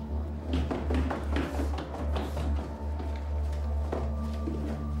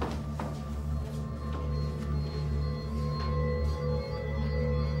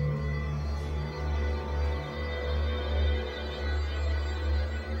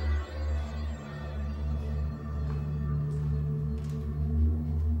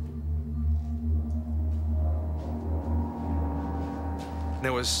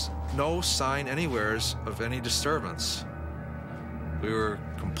 There was no sign anywheres of any disturbance. We were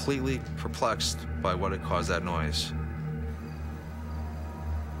completely perplexed by what had caused that noise.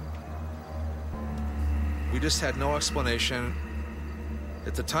 We just had no explanation.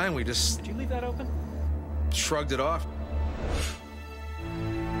 At the time, we just... Did you leave that open? Shrugged it off.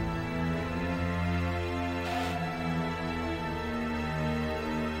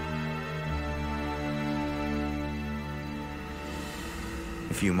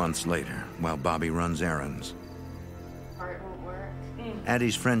 A few months later, while Bobby runs errands, Art won't work.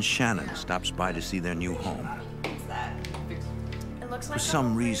 Addie's friend Shannon stops by to see their new home. What's that? It looks For like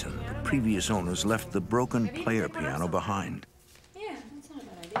some reason, the previous owners left the broken Maybe you player could put up piano something. behind. Yeah, that's not a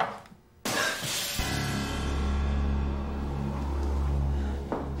bad idea.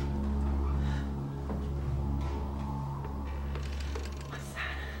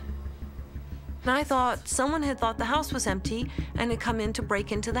 And I thought someone had thought the house was empty and had come in to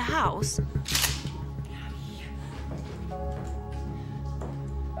break into the house.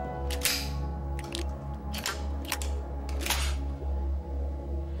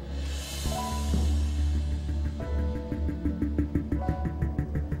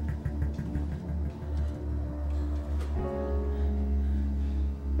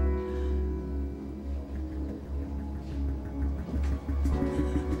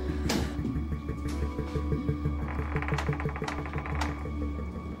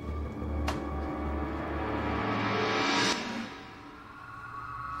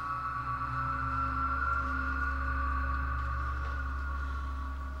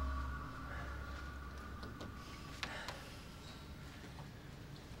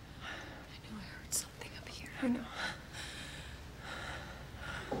 I know.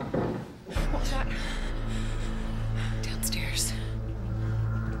 What was that? Downstairs.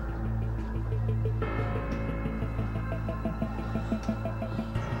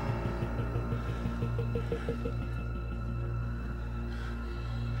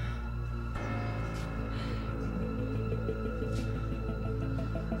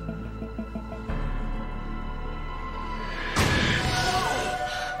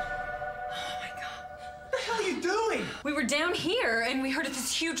 We were down here and we heard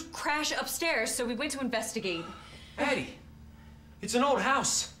this huge crash upstairs, so we went to investigate. Addie, it's an old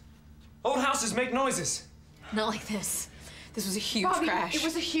house. Old houses make noises. Not like this. This was a huge Bobby, crash. it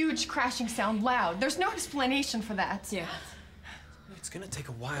was a huge crashing sound, loud. There's no explanation for that. Yeah. It's gonna take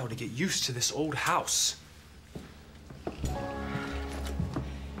a while to get used to this old house.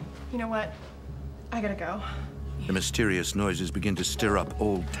 You know what? I gotta go. The mysterious noises begin to stir up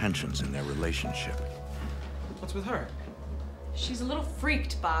old tensions in their relationship. What's with her? She's a little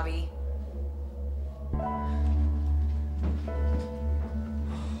freaked, Bobby.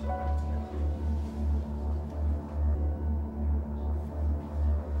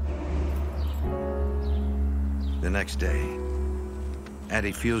 The next day,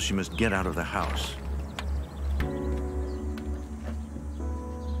 Addie feels she must get out of the house.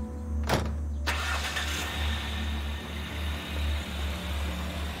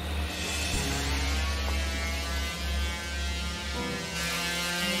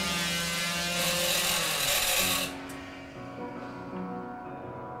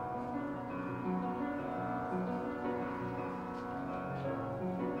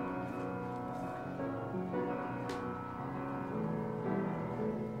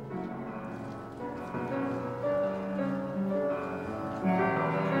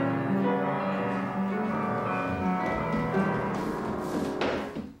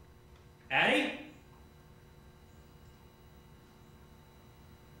 Addie?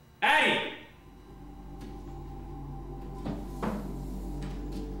 Addie!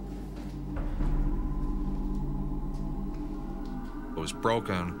 It was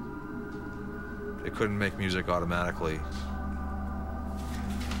broken. It couldn't make music automatically.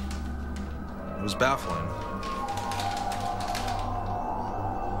 It was baffling.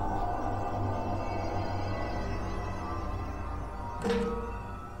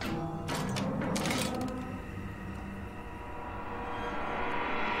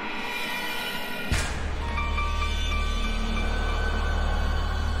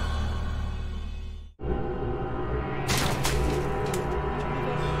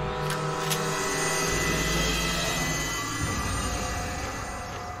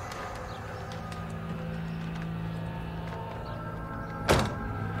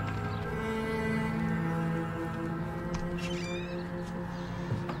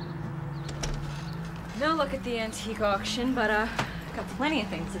 No look at the antique auction, but got plenty of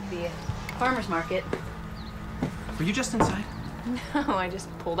things at the farmer's market. Were you just inside? No, I just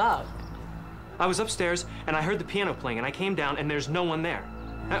pulled up. I was upstairs and I heard the piano playing and I came down and there's no one there.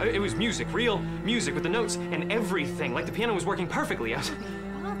 It was music, real music with the notes and everything, like the piano was working perfectly.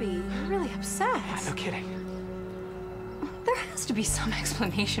 Bobby, you're really upset. Yeah, no kidding. There has to be some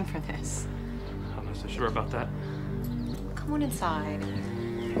explanation for this. I'm not so sure about that. Come on inside.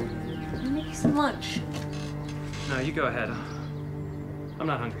 I'll make you some lunch. No, you go ahead. I'm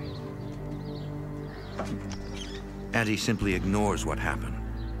not hungry. Addie simply ignores what happened,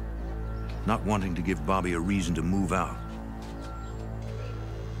 not wanting to give Bobby a reason to move out.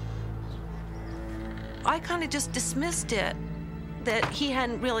 I kind of just dismissed it, that he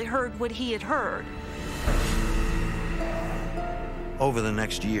hadn't really heard what he had heard. Over the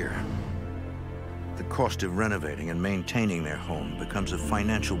next year, the cost of renovating and maintaining their home becomes a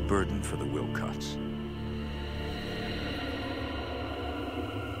financial burden for the Wilcotts.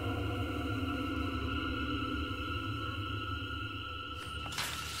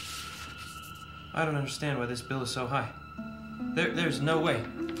 I don't understand why this bill is so high. There's no way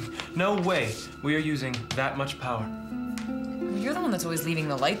we are using that much power. Well, you're the one that's always leaving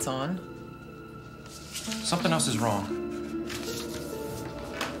the lights on. Something else is wrong.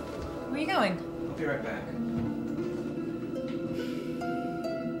 Where are you going? I'll be right back.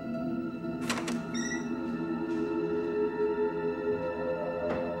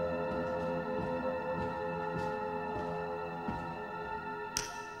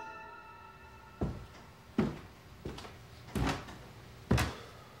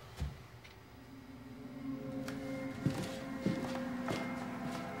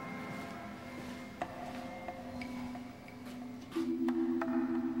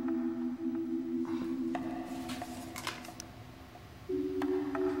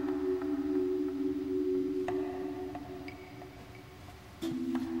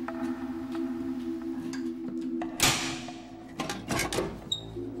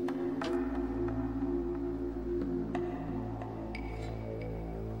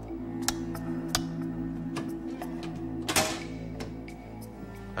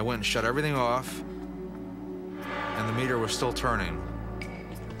 I went and shut everything off, and the meter was still turning.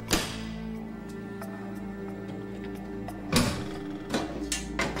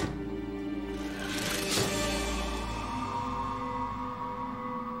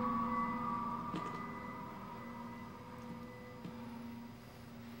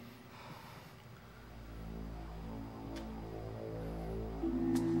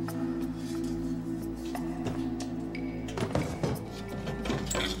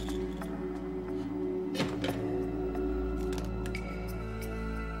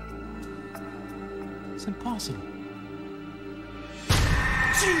 It's impossible.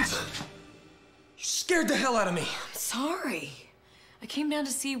 Jeez! You scared the hell out of me. Sorry. I came down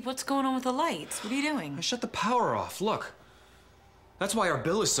to see what's going on with the lights. What are you doing? I shut the power off. Look. That's why our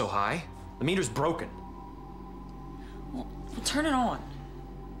bill is so high. The meter's broken. Well, turn it on.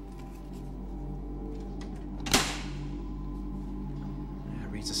 Yeah, it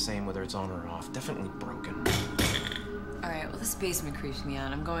reads the same whether it's on or off. Definitely broken. All right, well, this basement creeps me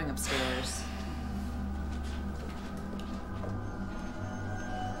out. I'm going upstairs.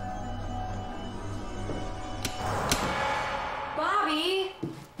 Bobby!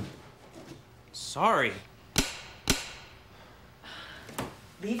 Sorry.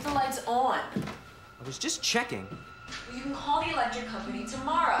 Leave the lights on. I was just checking. Well, you can call the electric company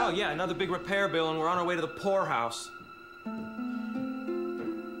tomorrow. Oh, yeah, another big repair bill, and we're on our way to the poorhouse.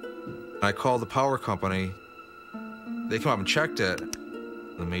 I called the power company. They came up and checked it.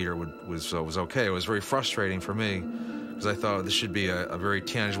 The meter was okay. It was very frustrating for me because I thought this should be a very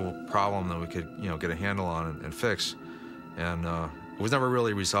tangible problem that we could, get a handle on and fix. And it was never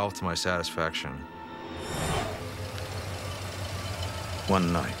really resolved to my satisfaction.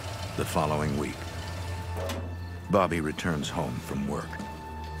 One night, the following week, Bobby returns home from work.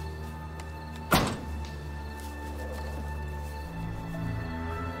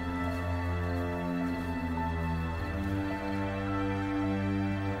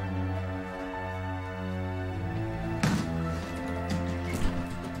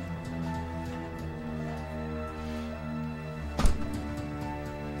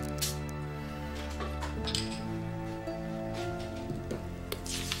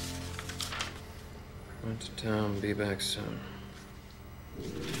 Went to town, be back soon.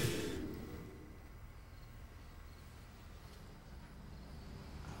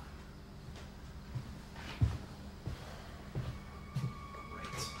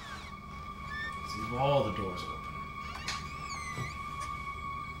 Leave all the doors open.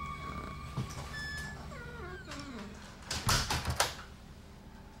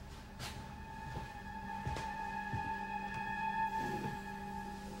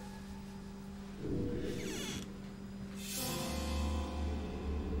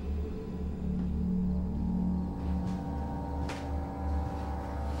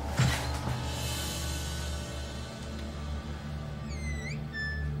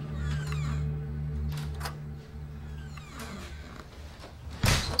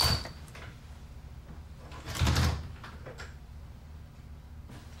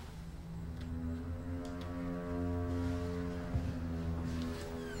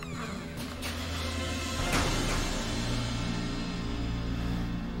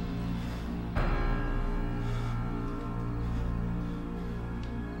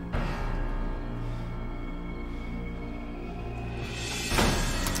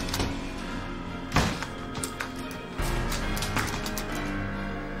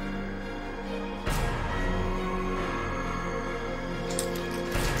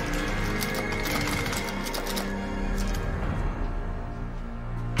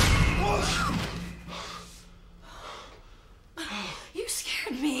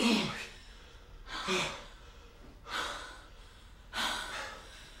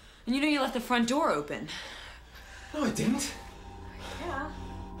 And you know you left the front door open. No, I didn't. Yeah.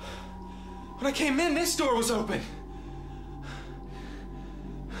 When I came in, this door was open.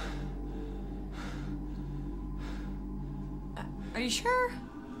 Are you sure?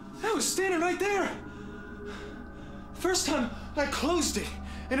 I was standing right there. First time, I closed it,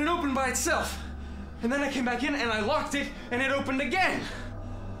 and it opened by itself. And then I came back in, and I locked it, and it opened again.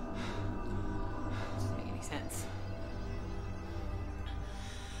 Doesn't make any sense.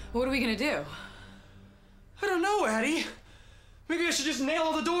 What are we gonna do? I don't know, Addie. Maybe I should just nail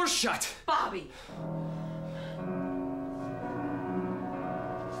all the doors shut. Bobby!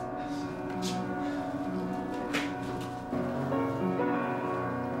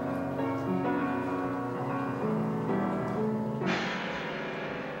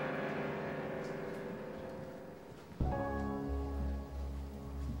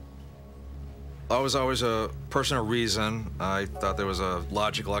 I was always a person of reason. I thought there was a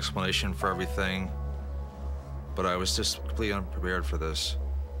logical explanation for everything, but I was just completely unprepared for this.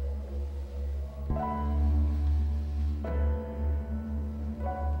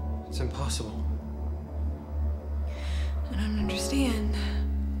 It's impossible. I don't understand.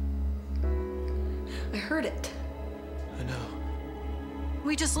 I heard it. I know.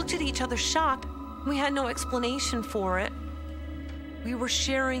 We just looked at each other shocked. We had no explanation for it. We were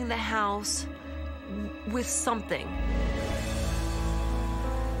sharing the house with something.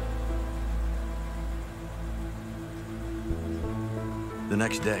 The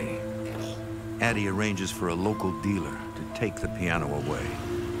next day, Addie arranges for a local dealer to take the piano away.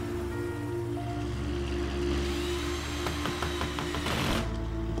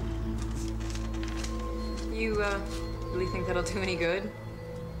 You, really think that'll do any good?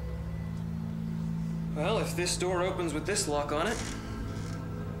 Well, if this door opens with this lock on it,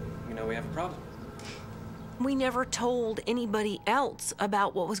 we know we have a problem. We never told anybody else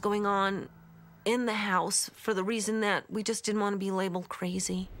about what was going on in the house for the reason that we just didn't want to be labeled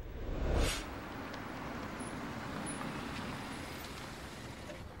crazy.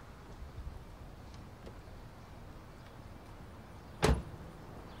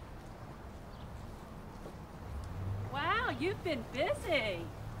 Wow, you've been busy.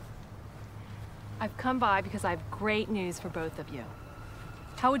 I've come by because I have great news for both of you.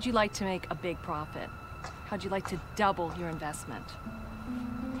 How would you like to make a big profit? How'd you like to double your investment?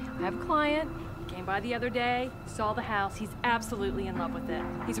 I have a client, he came by the other day, saw the house, he's absolutely in love with it.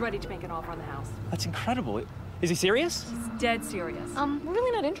 He's ready to make an offer on the house. That's incredible. Is he serious? He's dead serious. We're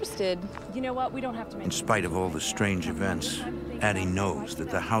really not interested. You know what, we don't have to make In spite of all the strange events, Addie knows that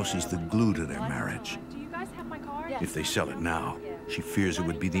the house is the glue to their marriage. Do you guys have my card? If they sell it now, she fears it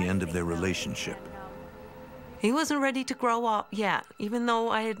would be the end of their relationship. He wasn't ready to grow up yet, even though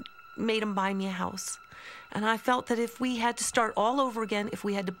I had made him buy me a house. And I felt that if we had to start all over again, if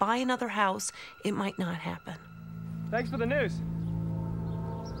we had to buy another house, it might not happen. Thanks for the news.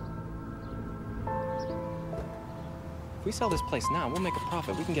 If we sell this place now, we'll make a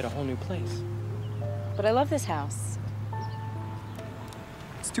profit. We can get a whole new place. But I love this house.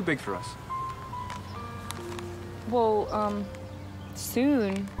 It's too big for us. Well,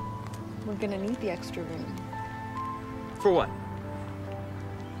 soon. We're gonna need the extra room. For what?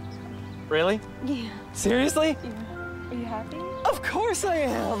 Really? Yeah. Seriously? Yeah. Are you happy? Of course I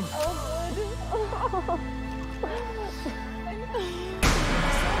am! Oh, good.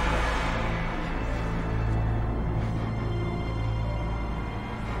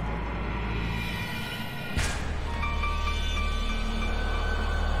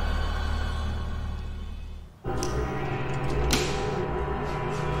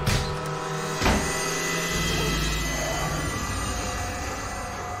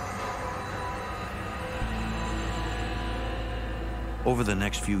 Over the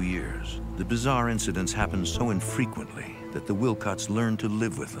next few years, the bizarre incidents happened so infrequently that the Wilcotts learned to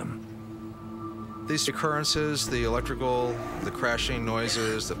live with them. These occurrences, the electrical, the crashing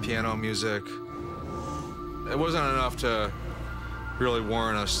noises, the piano music, it wasn't enough to really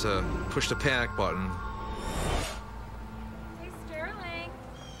warrant us to push the panic button. Hey, Sterling.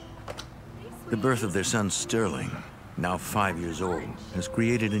 The birth of their son Sterling, now 5 years old, has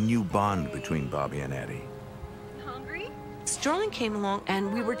created a new bond between Bobby and Addie. Sterling came along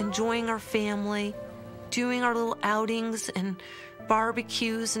and we were enjoying our family, doing our little outings and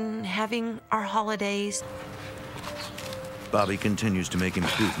barbecues and having our holidays. Bobby continues to make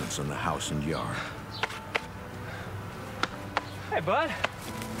improvements on the house and yard. Hey, bud.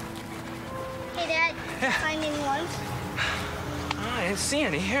 Hey, Dad. Find any ones? I didn't see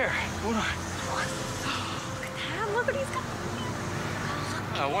any. Here. Hold on. Dad, look what he's got.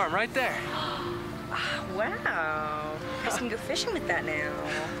 One right there. Wow. You guys can go fishing with that now.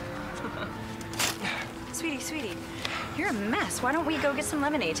 Sweetie, you're a mess. Why don't we go get some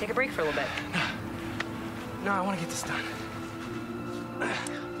lemonade, take a break for a little bit? No, I want to get this done.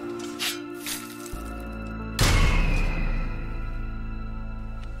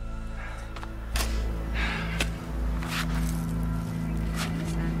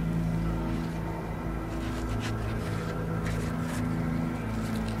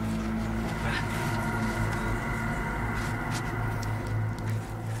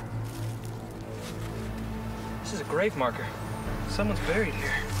 This is a grave marker. Someone's buried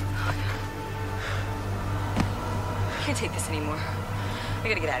here. I can't take this anymore. I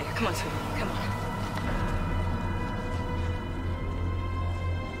gotta get out of here. Come on, sweetie. Come on.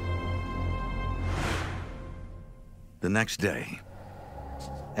 The next day,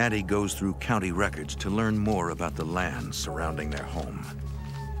 Addie goes through county records to learn more about the land surrounding their home.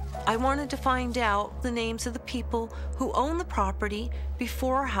 I wanted to find out the names of the people who owned the property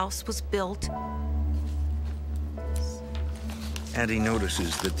before our house was built. Addie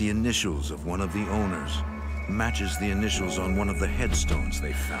notices that the initials of one of the owners matches the initials on one of the headstones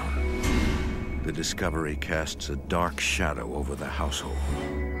they found. The discovery casts a dark shadow over the household.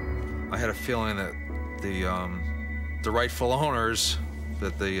 I had a feeling that the rightful owners,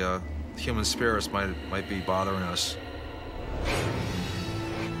 that the human spirits might be bothering us.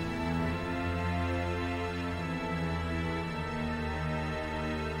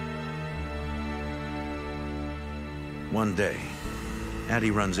 One day,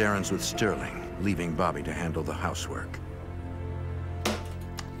 Addie runs errands with Sterling, leaving Bobby to handle the housework.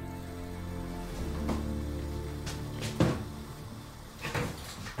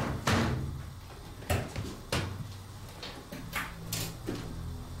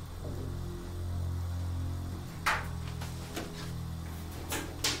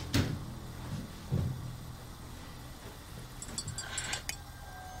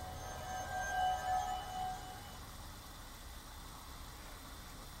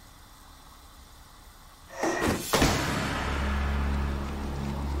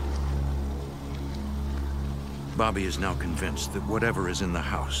 Bobby is now convinced that whatever is in the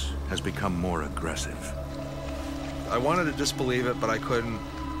house has become more aggressive. I wanted to disbelieve it, but I couldn't.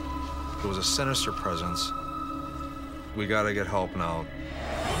 It was a sinister presence. We gotta get help now.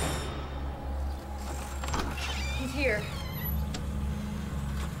 He's here.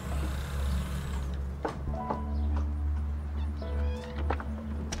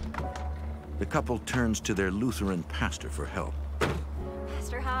 The couple turns to their Lutheran pastor for help.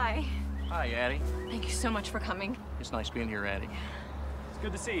 Pastor, hi. Hi, Addie. Thank you so much for coming. It's nice being here, Addie. It's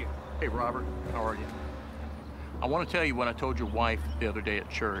good to see you. Hey, Robert. How are you? I want to tell you what I told your wife the other day at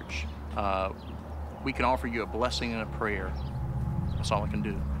church. We can offer you a blessing and a prayer. That's all I can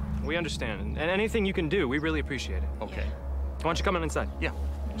do. We understand. And anything you can do, we really appreciate it. Okay. Why don't you come in inside? Yeah.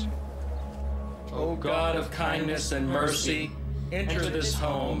 O God of kindness and mercy, enter this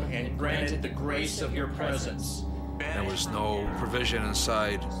home and grant it the grace of your presence. There was no provision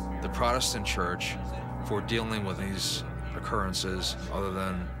inside the Protestant church for dealing with these occurrences other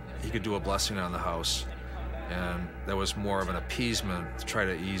than he could do a blessing on the house. And that was more of an appeasement to try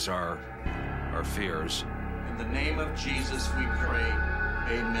to ease our fears. In the name of Jesus we pray,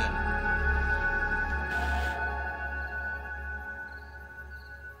 amen.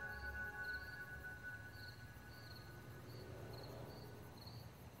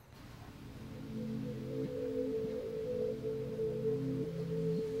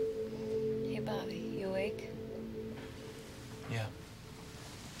 Hey, Bobby, you awake? Yeah.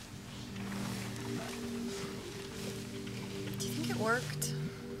 Do you think it worked?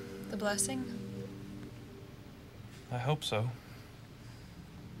 The blessing? I hope so.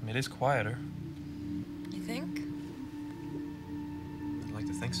 It is quieter. You think? I'd like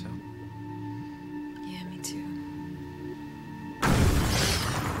to think so. Yeah, me too.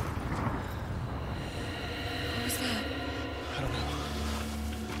 What was that? I don't know.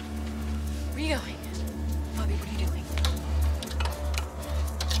 Where are you going? Bobby, what are you doing?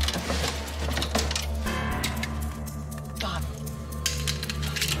 Bob.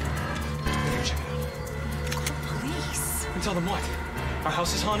 Here, check it out. Police. And tell them what? Our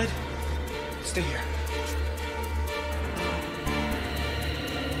house is haunted? Stay here.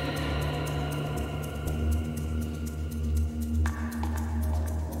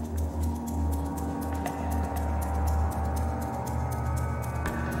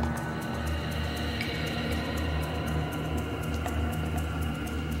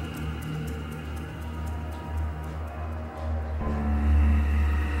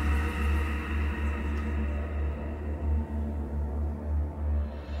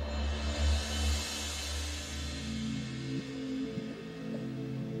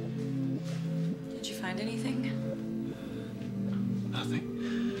 Did you find anything? Nothing.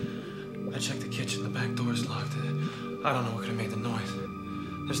 I checked the kitchen. The back door is locked. I don't know what could have made the noise.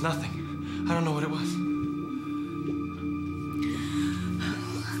 There's nothing. I don't know what it was.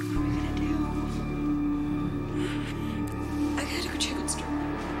 What are we gonna do? I gotta go check on Storm.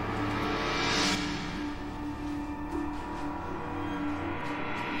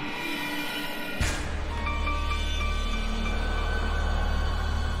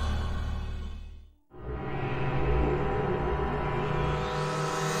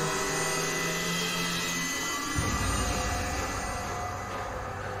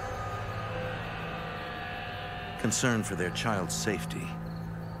 Concerned for their child's safety,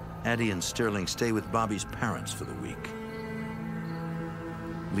 Addie and Sterling stay with Bobby's parents for the week,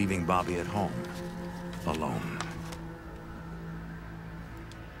 leaving Bobby at home, alone.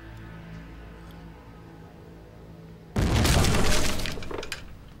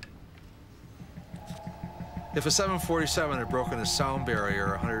 If a 747 had broken the sound barrier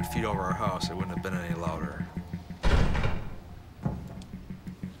 100 feet over our house, it wouldn't have been any louder.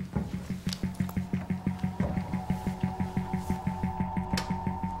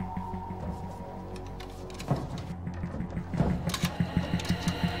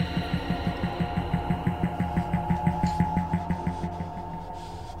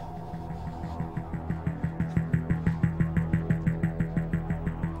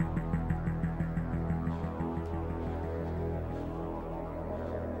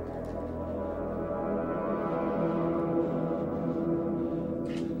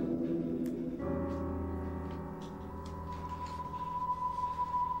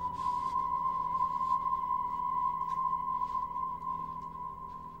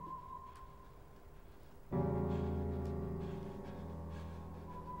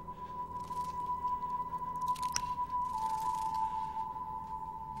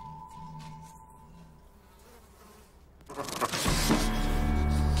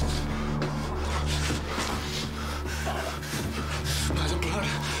 By the blood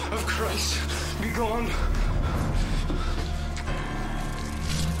of Christ, be gone.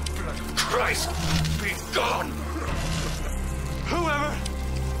 Blood of Christ, be gone. Whoever,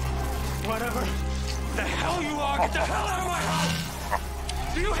 whatever the hell you are, get the hell out of my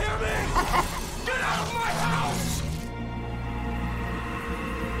house. Do you hear me? Get out of my house.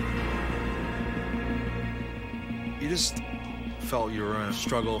 You just felt you were in a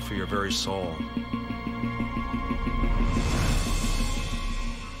struggle for your very soul.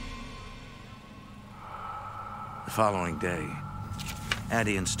 The following day,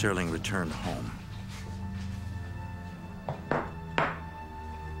 Addie and Sterling returned home.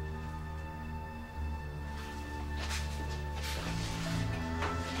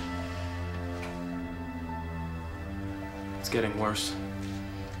 It's getting worse.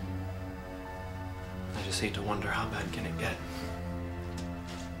 I just hate to wonder how bad can it get.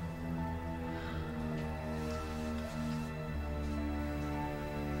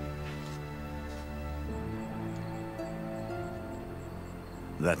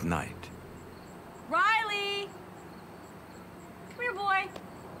 That night, Riley!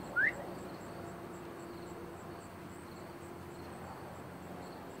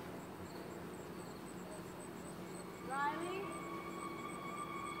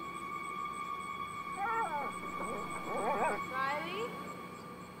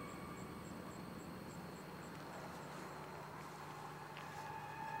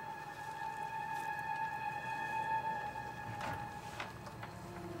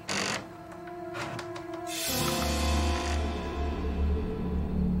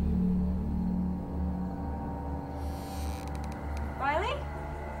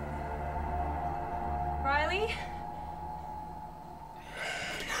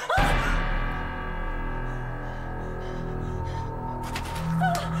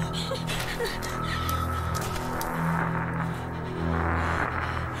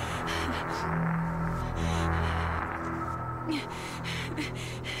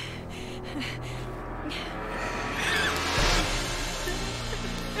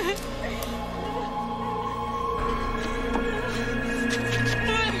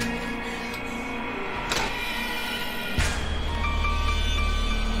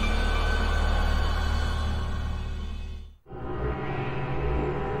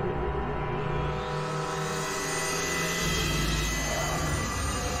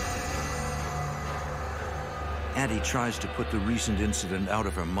 Addie tries to put the recent incident out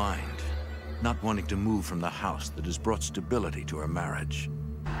of her mind, not wanting to move from the house that has brought stability to her marriage.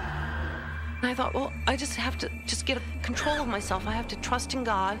 And I thought, well, I just have to get control of myself. I have to trust in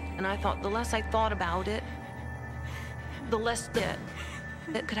God. And I thought the less I thought about it, the less it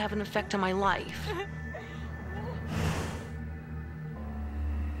could have an effect on my life.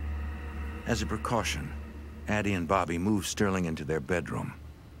 As a precaution, Addie and Bobby move Sterling into their bedroom.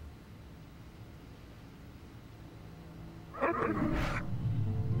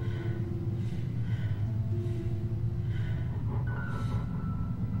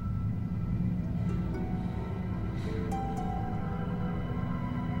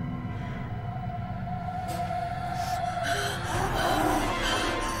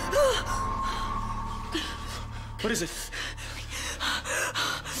 What is it?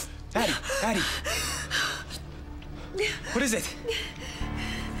 Addie! What is it?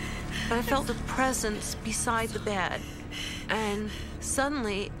 I felt a presence beside the bed. And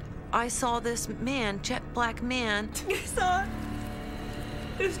suddenly, I saw this man, jet black man. I saw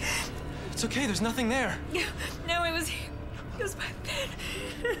it. It's okay, there's nothing there. No, it was here. It was my bed.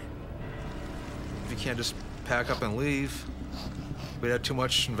 You can't just pack up and leave. We had too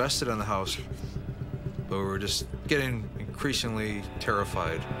much invested in the house. But we were just getting increasingly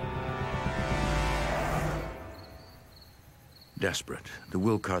terrified. Desperate, the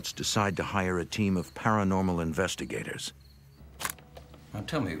Wilcotts decide to hire a team of paranormal investigators. Now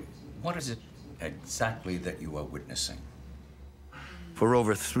tell me, what is it exactly that you are witnessing? For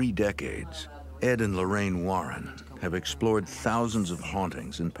over 3 decades, Ed and Lorraine Warren have explored thousands of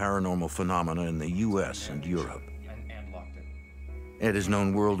hauntings and paranormal phenomena in the US and Europe. Ed is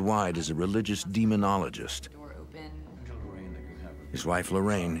known worldwide as a religious demonologist. His wife,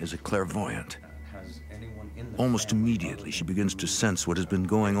 Lorraine, is a clairvoyant. Almost immediately, she begins to sense what has been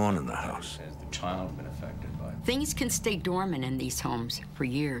going on in the house. Things can stay dormant in these homes for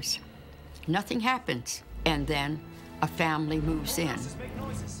years. Nothing happens, and then a family moves in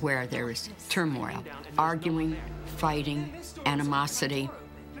where there is turmoil, arguing, fighting, animosity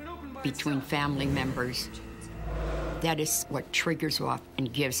between family members. That is what triggers off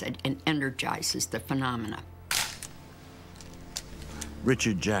and gives it and energizes the phenomena.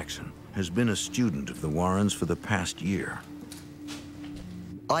 Richard Jackson has been a student of the Warrens for the past year.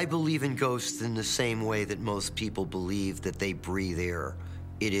 I believe in ghosts in the same way that most people believe that they breathe air.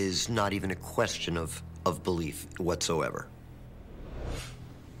 It is not even a question of belief whatsoever.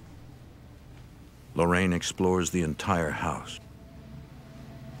 Lorraine explores the entire house.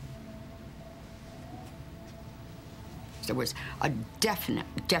 There was a definite,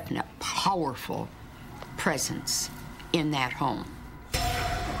 powerful presence in that home.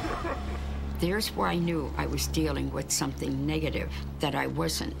 There's where I knew I was dealing with something negative that I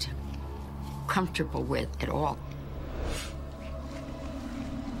wasn't comfortable with at all.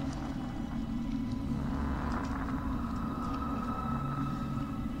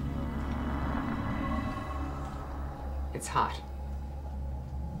 It's hot.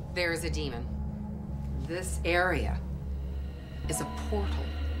 There is a demon. This area is a portal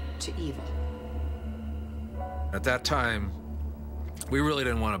to evil. At that time, we really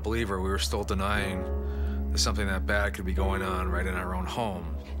didn't want to believe her. We were still denying that something that bad could be going on right in our own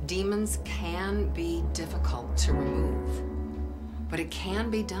home. Demons can be difficult to remove, but it can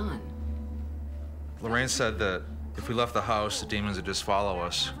be done. Lorraine said that if we left the house, the demons would just follow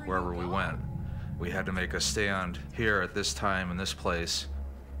us wherever we went. We had to make a stand here at this time in this place.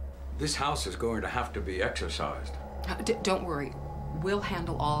 This house is going to have to be exorcised. Don't worry. We'll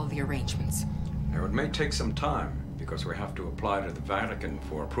handle all of the arrangements. Now, it may take some time because we have to apply to the Vatican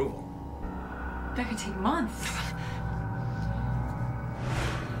for approval. That could take months.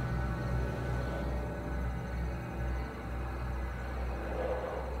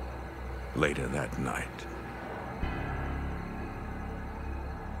 Later that night.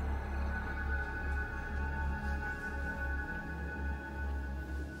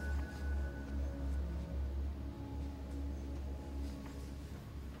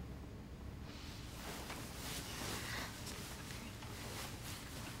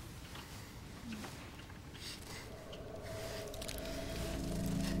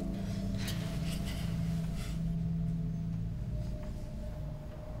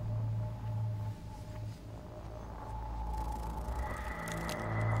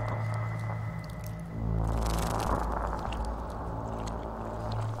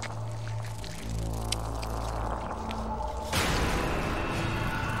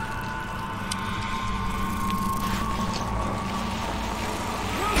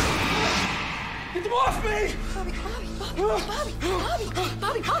 him off me!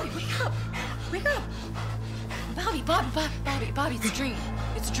 Bobby, wake up! Wake up! Bobby, it's a dream.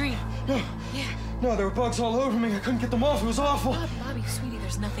 It's a dream. No. Yeah. No, there were bugs all over me. I couldn't get them off. It was awful. Bobby, sweetie,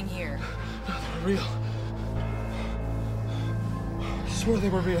 there's nothing here. No, they were real. I swear they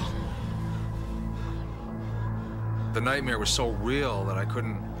were real. The nightmare was so real that I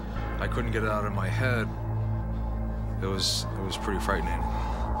couldn't get it out of my head. It was pretty frightening.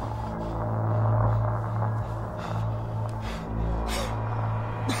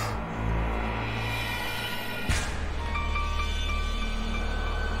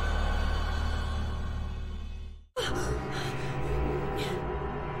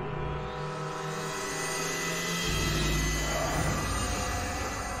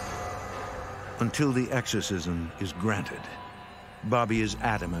 Until the exorcism is granted, Bobby is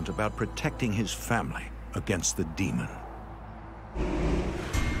adamant about protecting his family against the demon.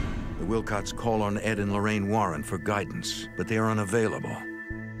 The Wilcotts call on Ed and Lorraine Warren for guidance, but they are unavailable.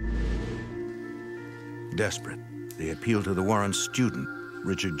 Desperate, they appeal to the Warren student,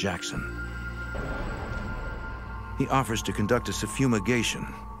 Richard Jackson. He offers to conduct a suffumigation,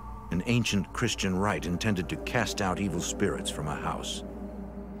 an ancient Christian rite intended to cast out evil spirits from a house.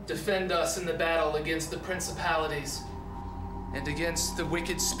 Defend us in the battle against the principalities and against the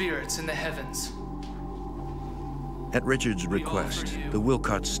wicked spirits in the heavens. At Richard's request, the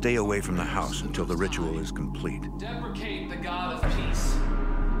Wilcotts stay away from the house until the ritual is complete. Deprecate the God of peace,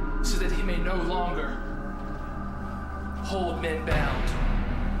 so that he may no longer hold men bound.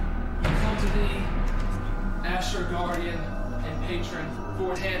 We come to thee, Asher guardian and patron,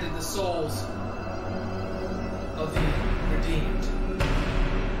 for it handed the souls of the redeemed.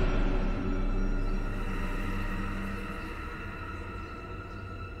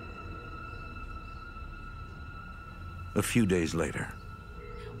 A few days later,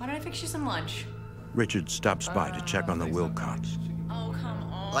 Why don't I fix you some lunch? Richard stops by to check on the Wilcotts. Oh, come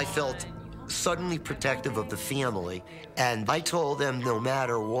on. I felt suddenly protective of the family, and I told them no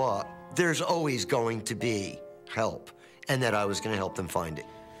matter what, there's always going to be help, and that I was going to help them find it.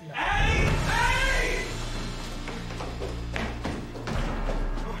 Eddie! Eddie!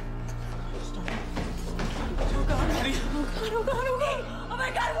 Oh, God, Eddie. Oh, God, okay. Oh,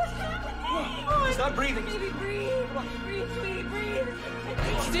 my God, what's happening? Stop breathing. Baby, breathe. Breathe, sweetie, breathe.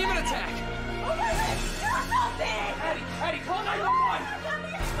 Demon attack! Oh, my God, do something! Eddie, call 911!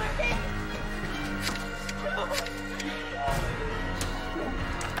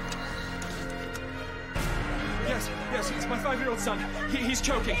 Yes, it's my 5-year-old son. He's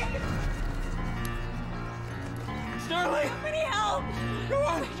choking. Sterling! I need help! Go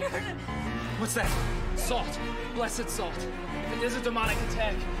on! What's that? Salt. Blessed salt. If it is a demonic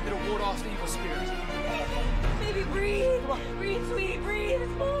attack, it'll ward off the evil spirit. Baby, breathe. Breathe, sweetie, breathe.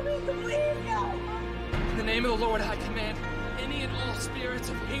 It's moving. Please, help. In the name of the Lord, I command any and all spirits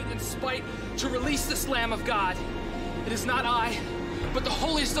of hate and spite to release this Lamb of God. It is not I, but the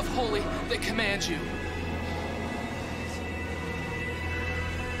holiest of holy that commands you.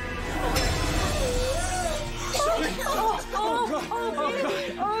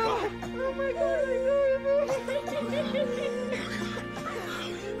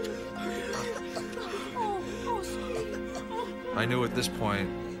 I knew at this point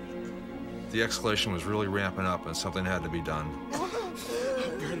the escalation was really ramping up and something had to be done. I'll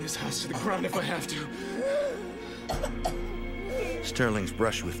burn this house to the ground if I have to. Sterling's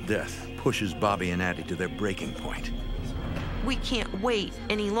brush with death pushes Bobby and Addie to their breaking point. We can't wait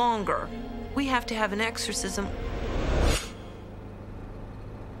any longer. We have to have an exorcism.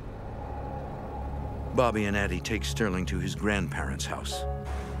 Bobby and Addie take Sterling to his grandparents' house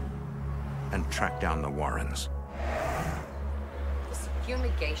and track down the Warrens.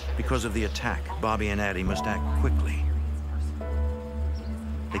 Fumigation. Because of the attack, Bobby and Addie must act quickly.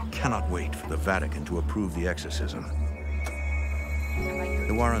 They cannot wait for the Vatican to approve the exorcism.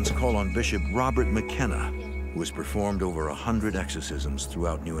 The Warrens call on Bishop Robert McKenna, who has performed over 100 exorcisms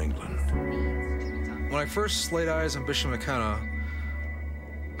throughout New England. When I first laid eyes on Bishop McKenna,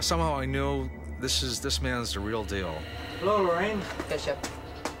 somehow I knew this man's the real deal. Hello, Lorraine. Bishop.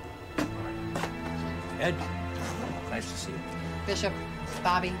 Ed, nice to see you. Bishop,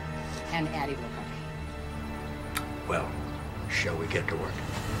 Bobby, and Addie will come. Well, shall we get to work?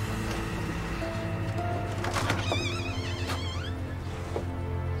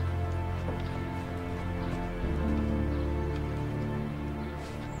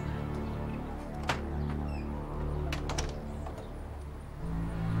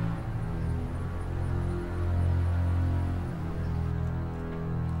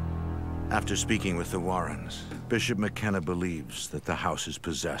 After speaking with the Warrens, Bishop McKenna believes that the house is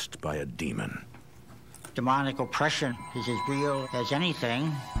possessed by a demon. demonic oppression is as real as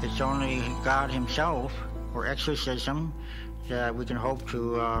anything. It's only God himself, or exorcism, that we can hope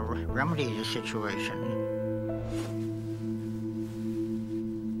to remedy the situation.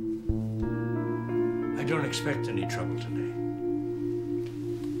 I don't expect any trouble today.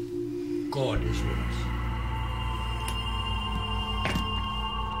 God is with us.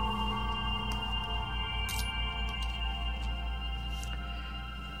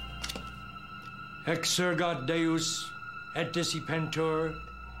 Exergat Deus, et dissipentur,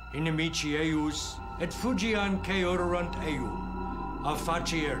 inimici eius, et fugiant que oderant eum, a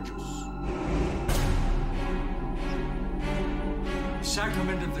faciertus. The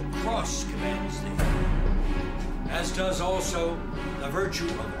sacrament of the cross commands thee, as does also the virtue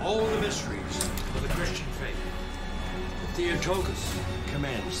of all the mysteries of the Christian faith. The Theotokos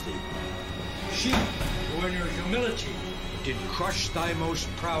commands thee. She who in her humility did crush thy most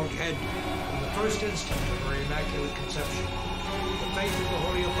proud head from the first instant of her immaculate conception, the faith of the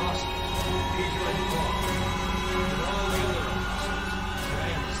holy apostles, Peter and Paul, and all the other apostles,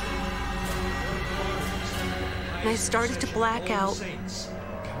 commands thee. And I started to black out.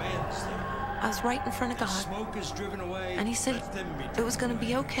 I was right in front of God. And he said it was going to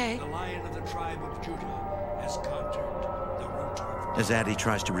be okay. As Addie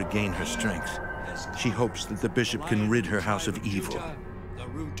tries to regain her strength, she hopes that the bishop can rid her house of evil. The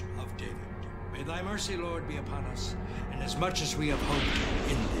root of David. May thy mercy, Lord, be upon us, and as much as we have hoped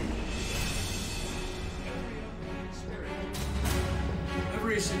in thee.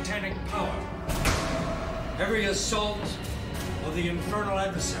 Every satanic power, every assault of the infernal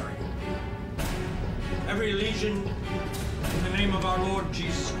adversary, every legion in the name of our Lord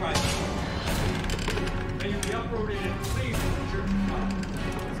Jesus Christ, may you be uprooted and flee from the church of God.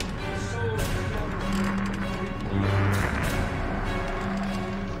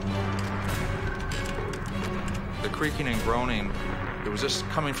 The creaking and groaning, it was just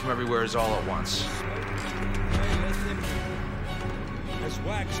coming from everywhere all at once. As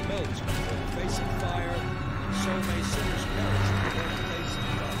wax melts before the face of fire, so may sinners perish before the face of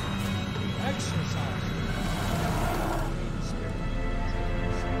God. Exercise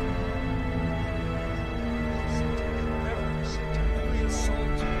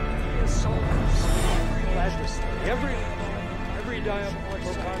every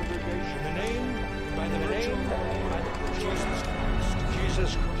diabolical congregation, in the name, by the name, by the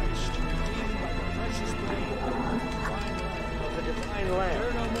Jesus Christ, redeemed by the precious blood of the divine Lamb.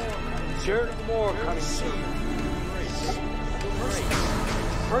 Share no more, conceive grace,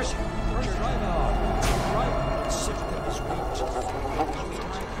 mercy, drive out, sift as wheat.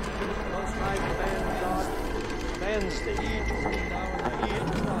 Most high command God commands thee to bring down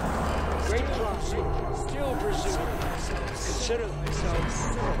the trial, great trial, still pursuing. Consider thyself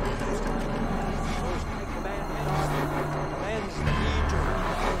most high command God commands thee to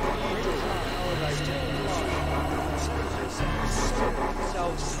bring down thy still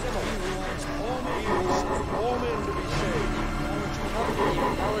self-similar. He who wants all men to be saved.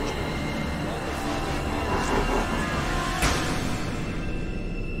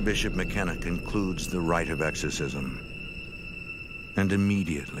 Bishop McKenna concludes the rite of exorcism, and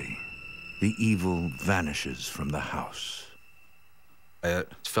immediately the evil vanishes from the house.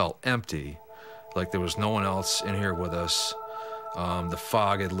 It felt empty, like there was no one else in here with us. The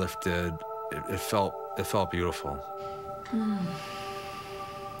fog had lifted. It felt beautiful. Do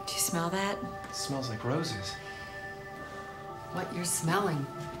you smell that? It smells like roses. What you're smelling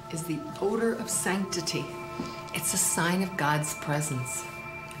is the odor of sanctity. It's a sign of God's presence.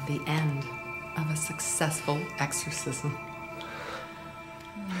 The end of a successful exorcism.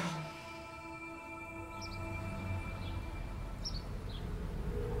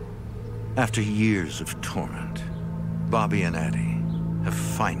 After years of torment, Bobby and Addie have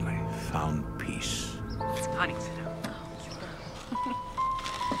finally found peace. Honey, sit down.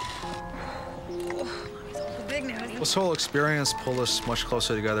 This whole experience pulled us much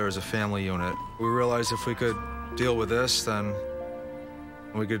closer together as a family unit. We realized if we could deal with this, then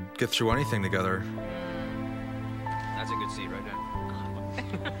we could get through anything together. That's a good seat right there.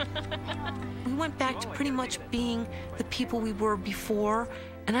 We went back to pretty much being the people we were before,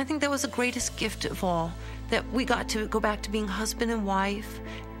 and I think that was the greatest gift of all, that we got to go back to being husband and wife,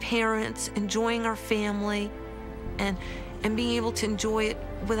 parents, enjoying our family, and being able to enjoy it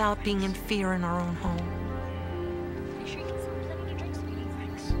without being in fear in our own home.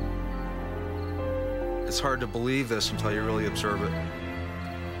 It's hard to believe this until you really observe it.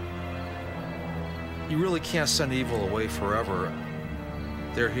 You really can't send evil away forever.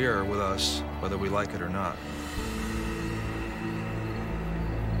 They're here with us, whether we like it or not.